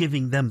I'm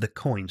giving them the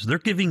coins. They're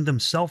giving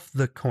themselves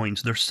the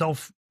coins. They're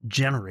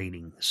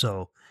self-generating.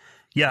 So,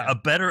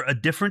 a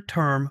different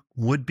term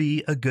would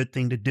be a good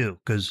thing to do.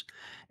 Because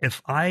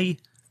if I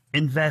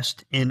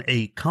invest in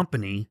a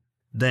company,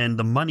 then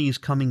the money is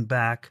coming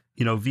back,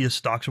 via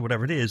stocks or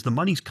whatever it is. The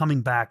money's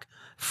coming back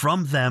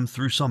from them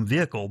through some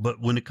vehicle. But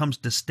when it comes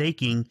to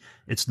staking,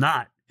 it's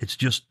not. It's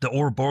just the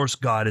Ouroboros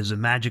god is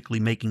magically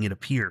making it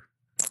appear.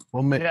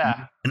 Well,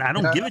 and I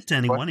don't give it to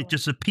anyone. It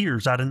just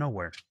appears out of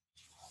nowhere.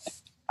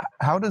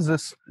 How does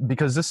this,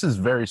 because this is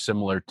very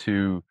similar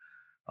to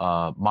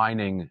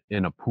mining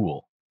in a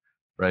pool,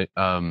 right?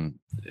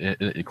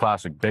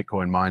 Classic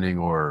Bitcoin mining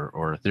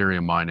or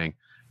Ethereum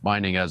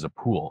mining as a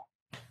pool,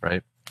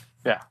 right?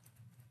 Yeah.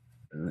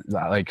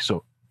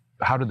 So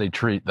how do they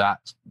treat that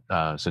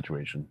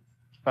situation?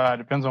 It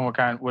depends on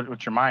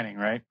what you're mining,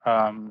 right?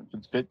 If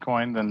it's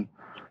Bitcoin, then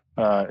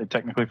it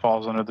technically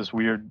falls under this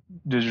weird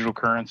digital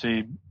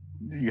currency.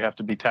 You have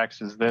to be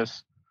taxed as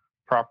this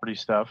property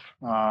stuff.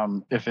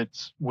 If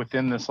it's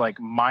within this like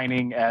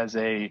mining as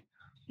a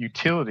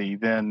utility,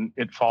 then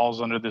it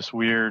falls under this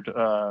weird,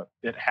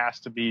 it has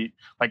to be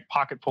like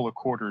pocket full of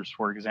quarters,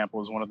 for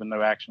example, is one of the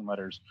no action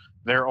letters.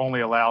 They're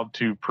only allowed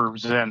to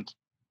present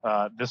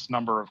this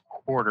number of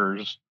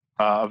quarters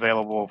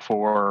available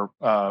for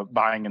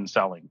buying and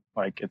selling.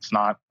 Like it's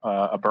not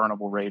a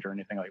burnable rate or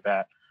anything like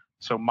that.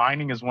 So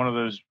mining is one of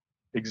those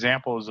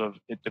examples of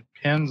it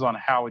depends on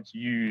how it's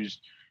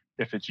used.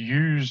 If it's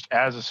used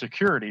as a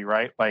security,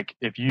 right? Like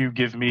if you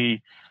give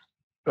me,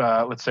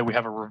 let's say we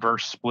have a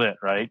reverse split,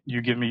 right?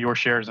 You give me your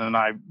shares and then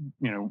I,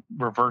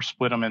 reverse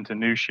split them into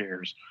new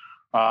shares.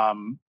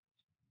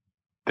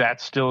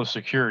 That's still a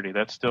security.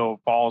 That still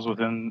falls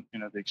within,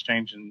 the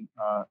Exchange and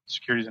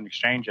Securities and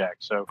Exchange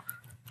Act. So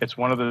it's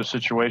one of those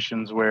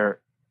situations where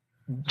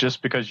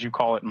just because you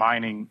call it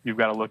mining, you've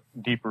got to look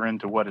deeper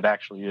into what it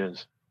actually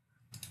is.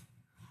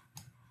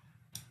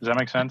 Does that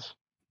make sense?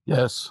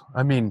 Yes.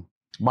 I mean,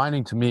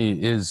 mining to me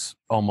is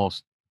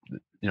almost,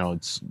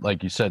 it's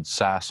like you said,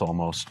 SaaS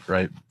almost,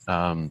 right?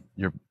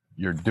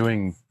 You're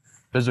doing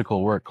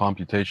physical work,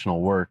 computational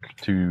work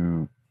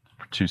to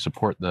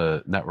support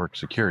the network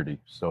security.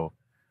 So,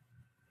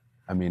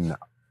 I mean,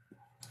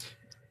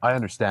 I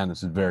understand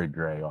this is very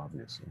gray,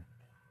 obviously.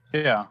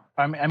 Yeah.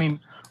 I mean,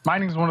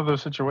 mining is one of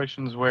those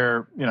situations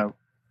where,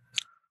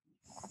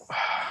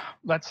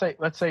 let's say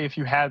if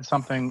you had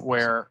something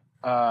where,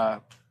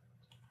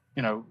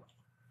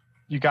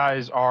 you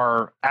guys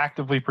are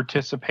actively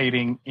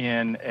participating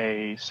in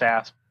a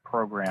SaaS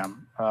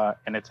program,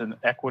 and it's an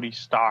equity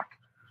stock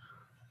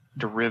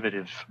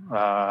derivative.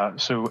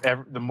 So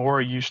the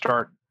more you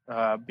start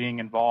being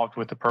involved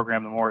with the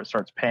program, the more it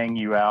starts paying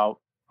you out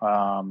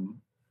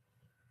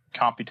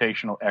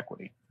computational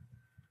equity.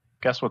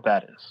 Guess what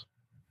that is?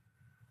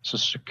 It's a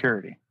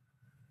security.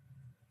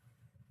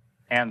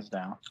 Hands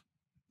down.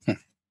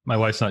 My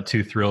wife's not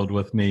too thrilled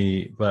with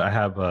me, but I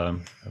have a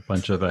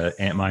bunch of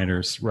ant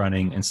miners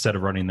running instead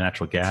of running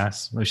natural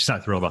gas. Well, she's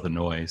not thrilled about the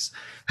noise,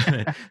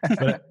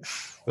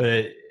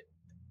 but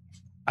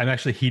I'm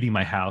actually heating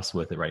my house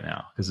with it right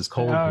now because it's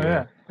cold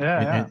here.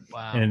 Yeah.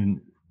 Wow.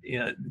 And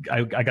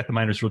I got the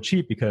miners real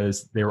cheap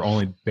because they were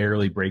only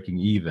barely breaking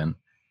even.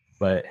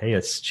 But hey,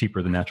 it's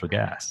cheaper than natural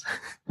gas.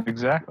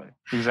 Exactly.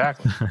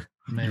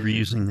 You're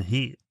using the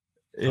heat.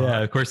 Yeah,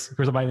 of course,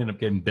 I might end up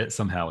getting bit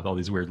somehow with all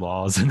these weird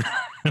laws. And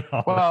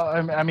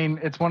well, I mean,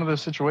 it's one of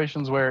those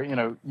situations where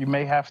you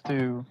may have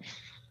to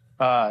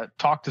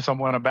talk to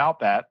someone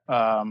about that,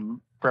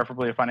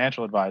 preferably a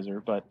financial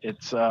advisor. But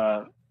it's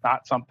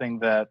not something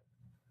that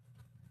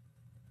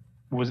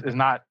is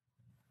not,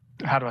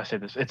 how do I say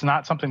this? It's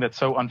not something that's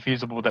so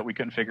unfeasible that we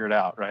couldn't figure it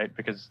out, right?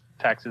 Because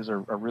taxes are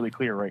really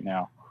clear right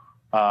now.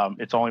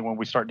 It's only when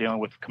we start dealing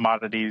with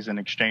commodities and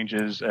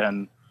exchanges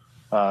and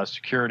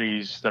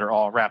securities that are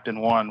all wrapped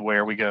in one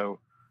where we go,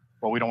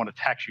 well, we don't want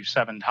to tax you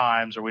 7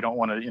 times, or we don't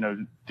want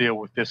to, deal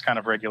with this kind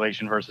of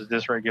regulation versus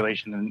this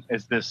regulation, and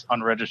is this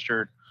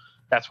unregistered?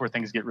 That's where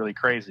things get really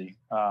crazy.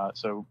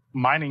 So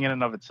mining in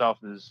and of itself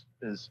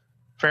is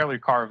fairly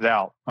carved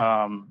out,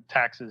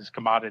 taxes,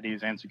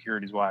 commodities, and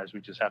securities wise.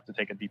 We just have to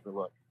take a deeper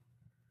look.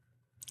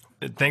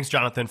 Thanks,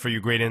 Jonathan, for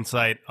your great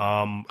insight.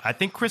 I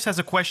think Chris has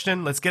a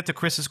question. Let's get to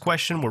Chris's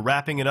question. We're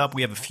wrapping it up.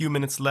 We have a few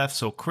minutes left.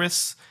 So,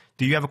 Chris,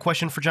 do you have a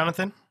question for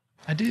Jonathan?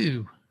 I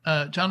do.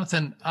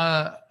 Jonathan,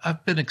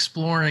 I've been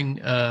exploring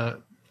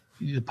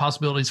the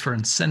possibilities for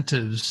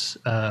incentives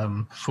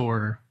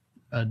for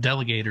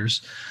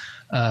delegators.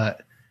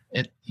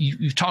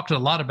 You've talked a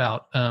lot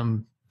about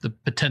the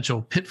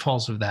potential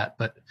pitfalls of that,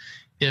 but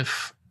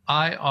if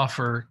I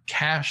offer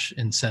cash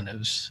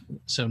incentives,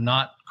 so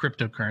not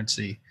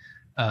cryptocurrency,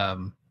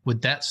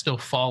 would that still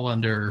fall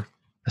under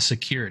a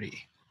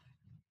security?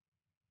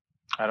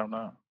 I don't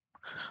know.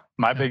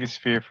 My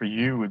biggest fear for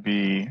you would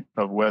be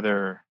of what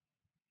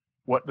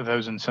do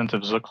those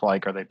incentives look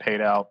like? Are they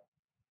paid out?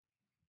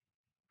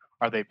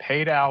 How do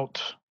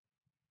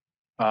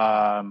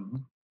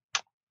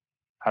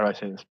I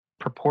say this?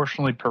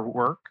 Proportionally per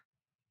work.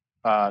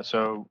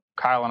 So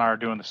Kyle and I are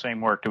doing the same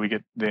work. Do we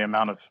get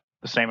the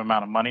same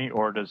amount of money,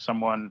 or does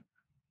someone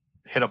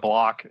hit a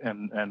block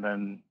and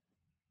then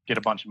get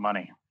a bunch of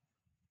money?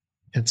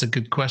 It's a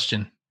good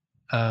question.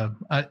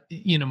 My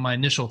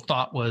initial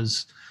thought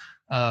was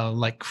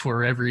like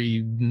for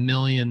every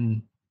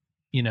million,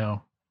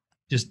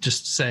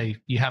 just say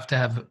you have to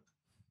have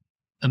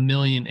 1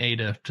 million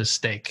ADA to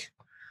stake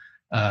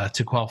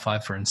to qualify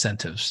for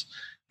incentives,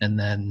 and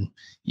then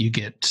you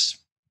get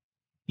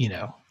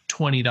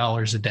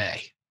 $20 a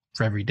day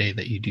for every day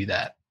that you do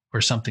that,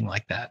 or something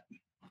like that.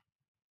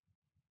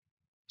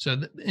 So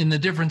the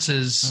difference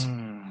is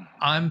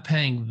I'm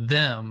paying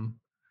them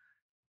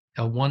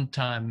a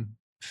one-time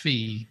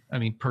fee,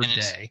 per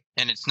day.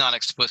 And it's not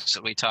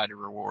explicitly tied to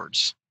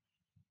rewards.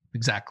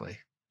 Exactly.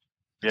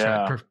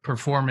 Yeah. So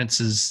performance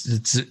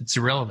it's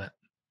irrelevant.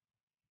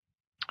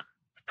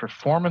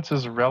 Performance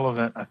is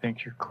irrelevant. I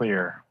think you're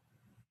clear.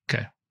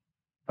 Okay.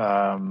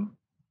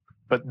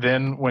 But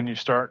then when you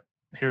start,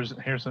 I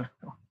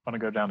want to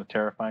go down to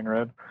terrifying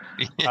road.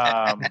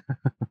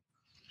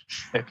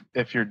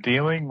 If you're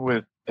dealing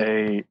with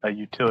a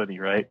utility,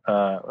 right?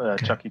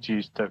 Okay. Chuck E.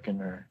 Cheese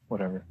token or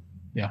whatever.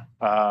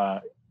 Yeah.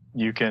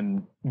 You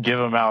can give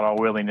them out all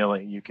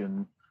willy-nilly. You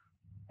can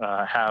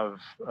have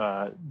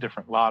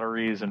different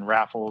lotteries and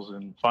raffles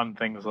and fun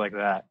things like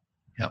that.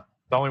 Yep.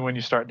 It's only when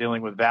you start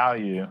dealing with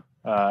value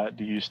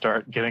do you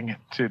start getting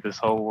into this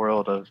whole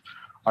world of,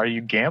 are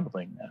you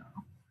gambling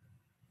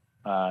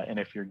now? And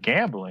if you're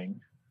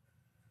gambling,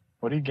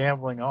 what are you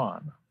gambling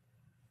on?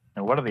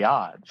 And what are the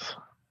odds?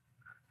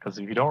 Because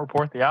if you don't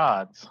report the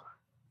odds,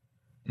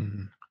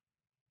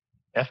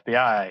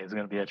 FBI is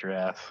going to be at your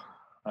ass.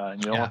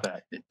 And you don't want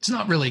that. It's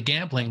not really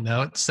gambling,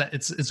 though.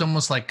 It's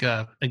almost like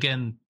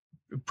again,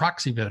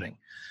 proxy voting.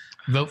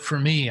 Vote for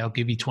me, I'll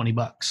give you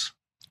 $20.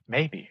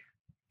 Maybe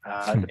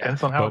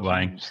depends on how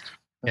it's used.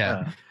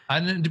 Yeah.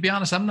 And to be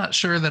honest, I'm not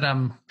sure that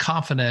I'm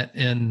confident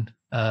in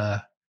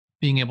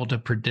being able to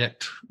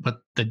predict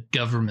what the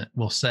government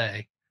will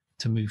say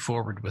to move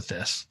forward with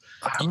this.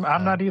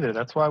 I'm not either.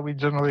 That's why we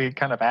generally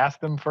kind of ask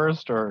them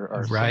first,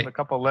 or send a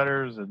couple of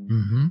letters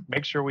and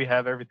make sure we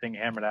have everything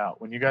hammered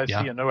out. When you guys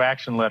see a no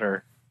action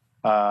letter,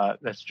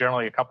 that's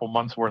generally a couple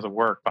months worth of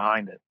work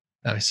behind it.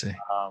 I see.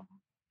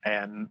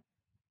 And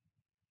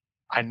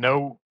I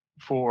know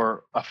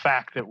for a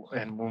fact that,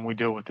 and when we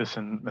deal with this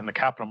in the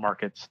capital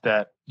markets,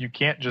 that you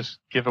can't just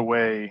give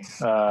away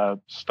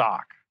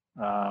stock.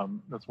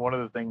 That's one of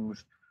the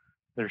things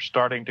they're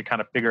starting to kind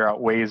of figure out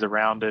ways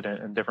around it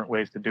and different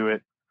ways to do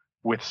it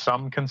with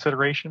some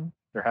consideration.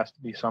 There has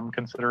to be some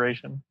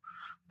consideration,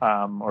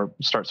 or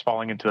starts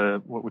falling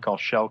into what we call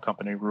shell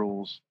company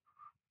rules.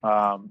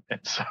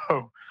 And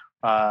so,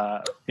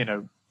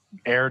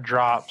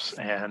 airdrops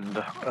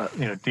and,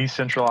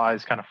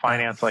 decentralized kind of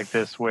finance like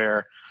this,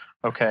 where,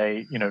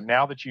 okay,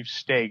 now that you've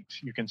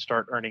staked, you can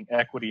start earning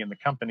equity in the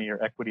company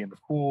or equity in the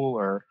pool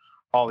or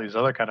all these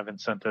other kind of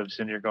incentives.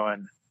 And you're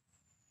going,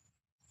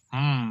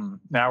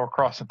 now we're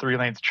crossing 3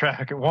 lanes of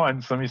traffic at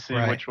once. Let me see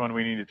which one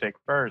we need to take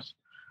first.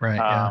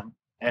 Right.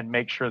 And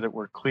make sure that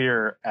we're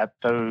clear at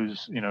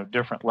those,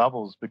 different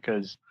levels,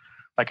 because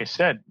like I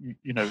said,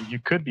 you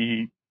could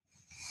be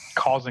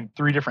causing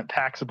 3 different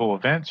taxable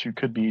events. You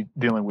could be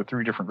dealing with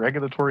 3 different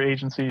regulatory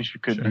agencies. You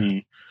could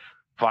be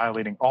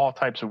violating all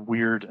types of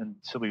weird and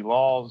silly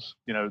laws.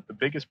 The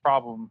biggest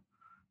problem,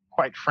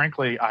 quite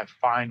frankly, I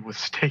find with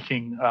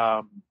staking,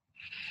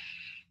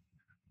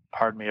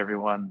 pardon me,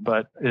 everyone,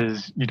 but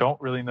is you don't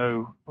really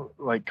know,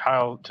 like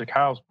to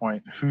Kyle's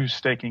point, who's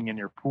staking in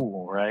your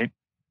pool, right?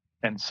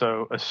 And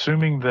so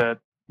assuming that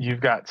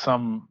you've got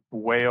some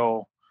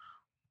whale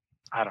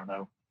I don't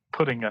know,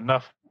 putting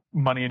enough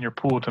money in your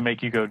pool to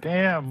make you go,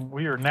 damn,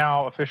 we are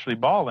now officially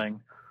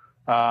balling.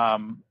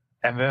 And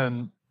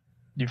then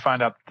you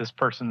find out that this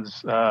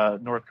person's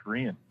North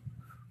Korean,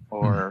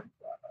 or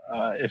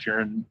if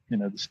you're in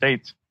the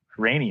States,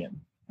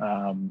 Iranian.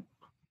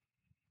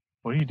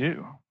 What do you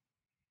do?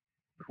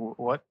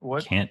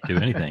 What Can't do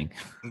anything.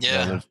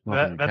 Yeah,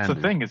 that's the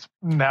thing. Is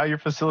now you're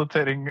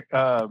facilitating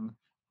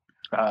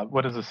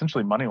what is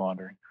essentially money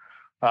laundering,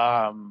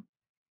 and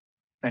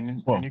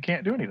you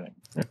can't do anything.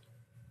 Yeah.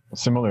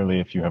 Similarly,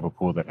 if you have a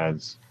pool that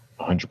has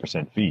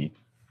 100% fee,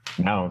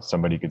 now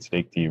somebody could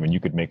stake to you, and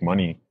you could make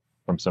money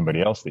from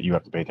somebody else that you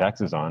have to pay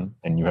taxes on,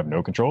 and you have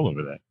no control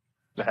over that.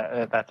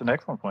 That's an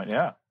excellent point.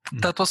 Yeah.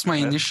 That was my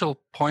initial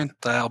point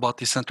about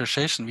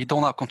decentralization. We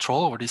don't have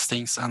control over these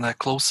things, and the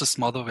closest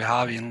model we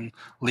have in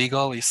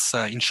legal is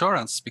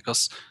insurance,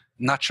 because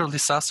natural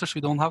disasters,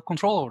 we don't have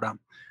control over them.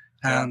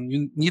 And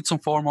you need some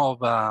form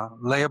of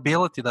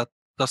liability that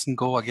doesn't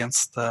go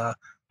against the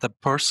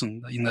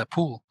person in the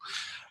pool.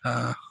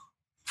 I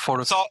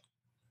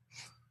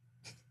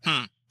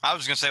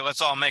was going to say,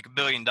 let's all make $1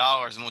 billion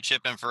and we'll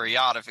chip in for a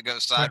yacht if it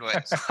goes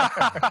sideways.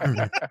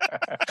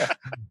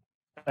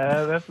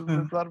 That's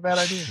not a bad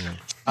idea.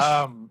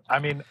 I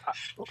mean,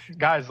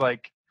 guys,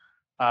 like,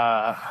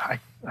 I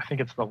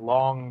think it's the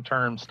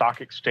long-term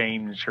stock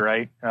exchange,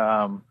 right?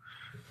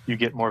 You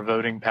get more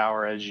voting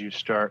power as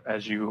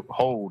you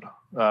hold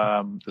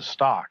the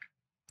stock,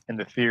 and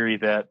the theory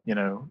that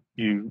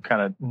you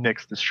kind of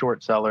nix the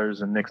short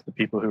sellers and nix the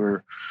people who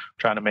are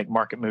trying to make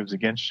market moves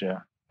against you.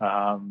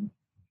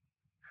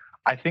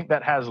 I think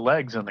that has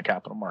legs in the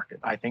capital market.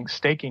 I think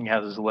staking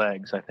has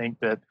legs. I think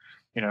that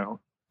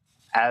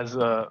as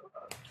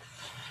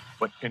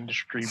what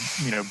industry,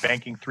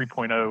 banking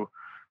 3.0,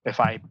 if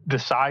I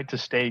decide to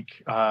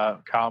stake,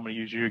 Kyle, I'm going to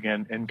use you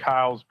again, in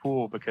Kyle's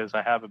pool because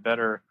I have a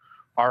better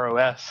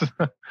ROS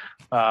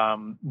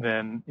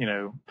than,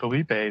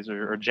 Philippe's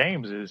or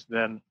James's,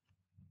 then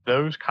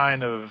those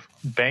kind of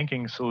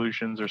banking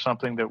solutions are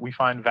something that we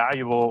find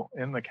valuable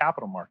in the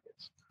capital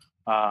markets.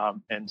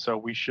 And so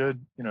we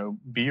should,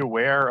 be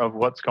aware of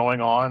what's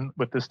going on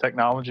with this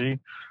technology,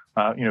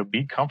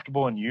 be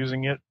comfortable in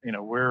using it.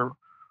 We're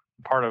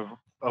part of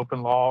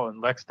open law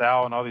and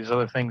LexDAO and all these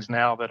other things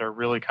now that are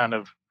really kind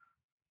of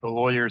the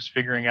lawyers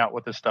figuring out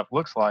what this stuff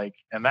looks like.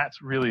 And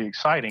that's really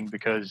exciting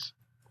because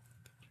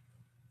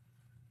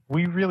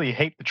we really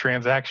hate the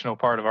transactional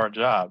part of our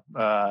job.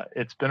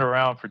 It's been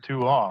around for too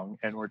long,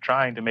 and we're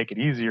trying to make it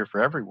easier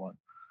for everyone.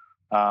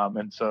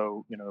 And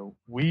so,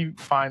 we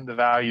find the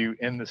value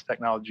in this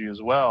technology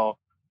as well.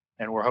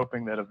 And we're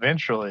hoping that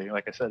eventually,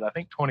 like I said, I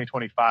think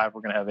 2025,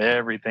 we're going to have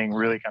everything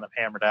really kind of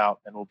hammered out,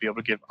 and we'll be able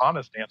to give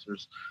honest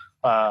answers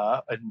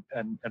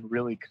and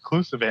really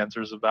conclusive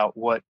answers about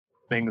what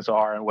things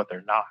are and what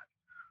they're not.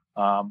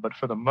 But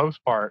for the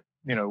most part,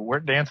 we're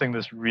dancing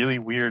this really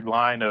weird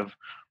line of,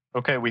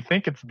 okay, we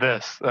think it's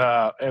this,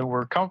 and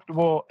we're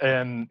comfortable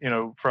and,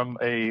 from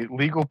a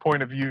legal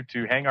point of view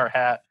to hang our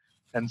hat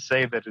and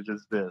say that it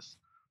is this.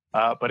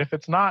 But if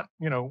it's not,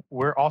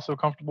 we're also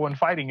comfortable in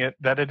fighting it,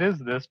 that it is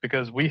this,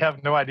 because we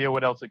have no idea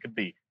what else it could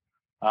be.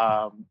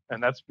 And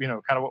that's,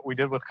 kind of what we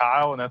did with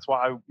Kyle. And that's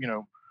why,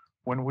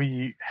 when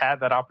we had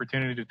that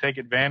opportunity to take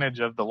advantage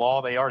of the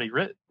law they already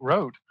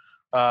wrote,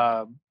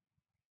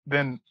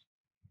 then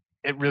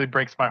it really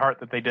breaks my heart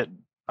that they didn't.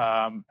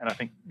 And I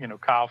think,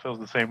 Kyle feels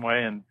the same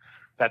way. And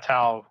that's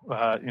how,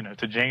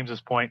 to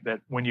James's point, that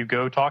when you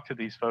go talk to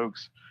these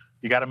folks,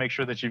 you got to make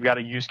sure that you've got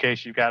a use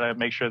case. You've got to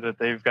make sure that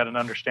they've got an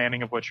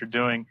understanding of what you're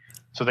doing,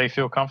 so they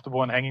feel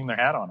comfortable in hanging their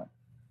hat on it.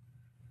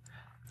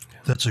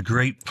 That's a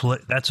great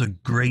That's a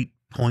great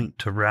point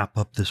to wrap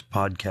up this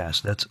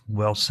podcast. That's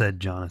well said,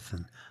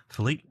 Jonathan.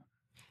 Philippe?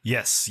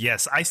 Yes.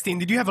 Eystein,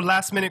 did you have a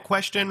last-minute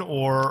question,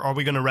 or are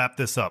we going to wrap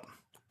this up?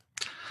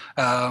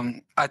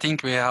 I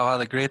think we have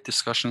had a great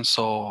discussion,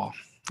 so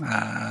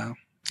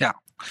yeah.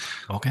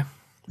 Okay.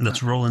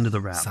 Let's roll into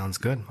the wrap. Sounds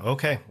good.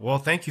 Okay. Well,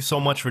 thank you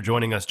so much for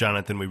joining us,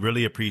 Jonathan. We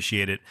really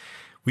appreciate it.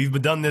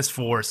 We've done this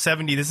for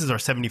 70. This is our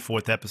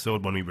 74th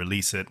episode when we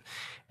release it.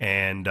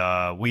 And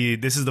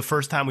this is the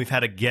first time we've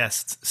had a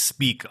guest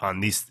speak on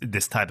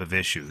this type of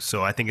issue.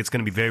 So I think it's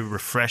going to be very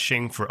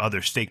refreshing for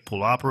other stake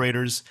pool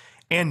operators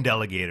and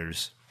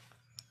delegators.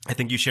 I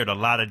think you shared a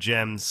lot of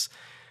gems.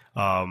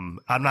 I'm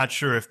not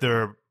sure if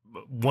they're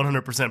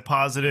 100%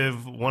 positive,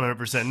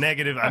 100%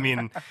 negative. I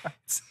mean,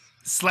 it's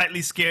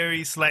slightly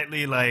scary,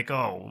 slightly like,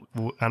 oh,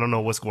 I don't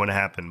know what's going to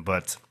happen,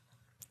 but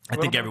I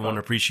think everyone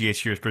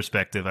appreciates your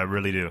perspective. I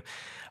really do.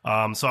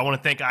 So I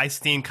want to thank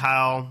Eystein,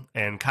 Kyle,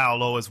 and Kyle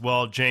Lowe as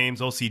well,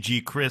 James,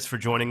 OCG, Chris for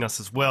joining us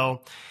as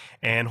well.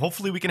 And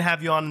hopefully we can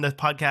have you on the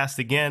podcast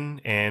again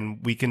and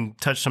we can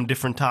touch some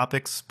different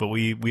topics, but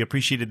we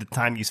appreciated the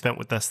time you spent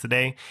with us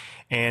today.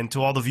 And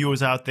to all the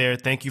viewers out there,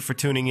 thank you for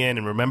tuning in,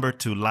 and remember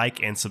to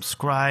like and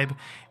subscribe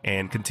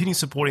and continue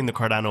supporting the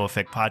Cardano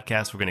Effect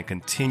podcast. We're going to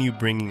continue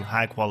bringing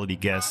high quality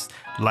guests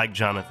like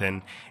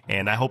Jonathan,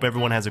 and I hope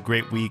everyone has a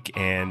great week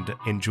and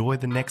enjoy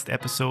the next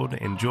episode.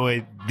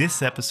 Enjoy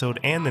this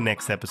episode and the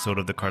next episode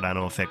of the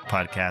Cardano Effect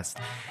podcast.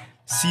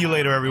 See you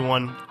later,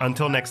 everyone.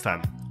 Until next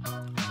time.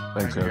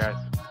 Thanks, Thank you, guys.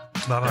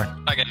 guys.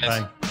 Bye-bye. Bye,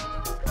 guys.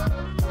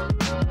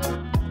 Bye.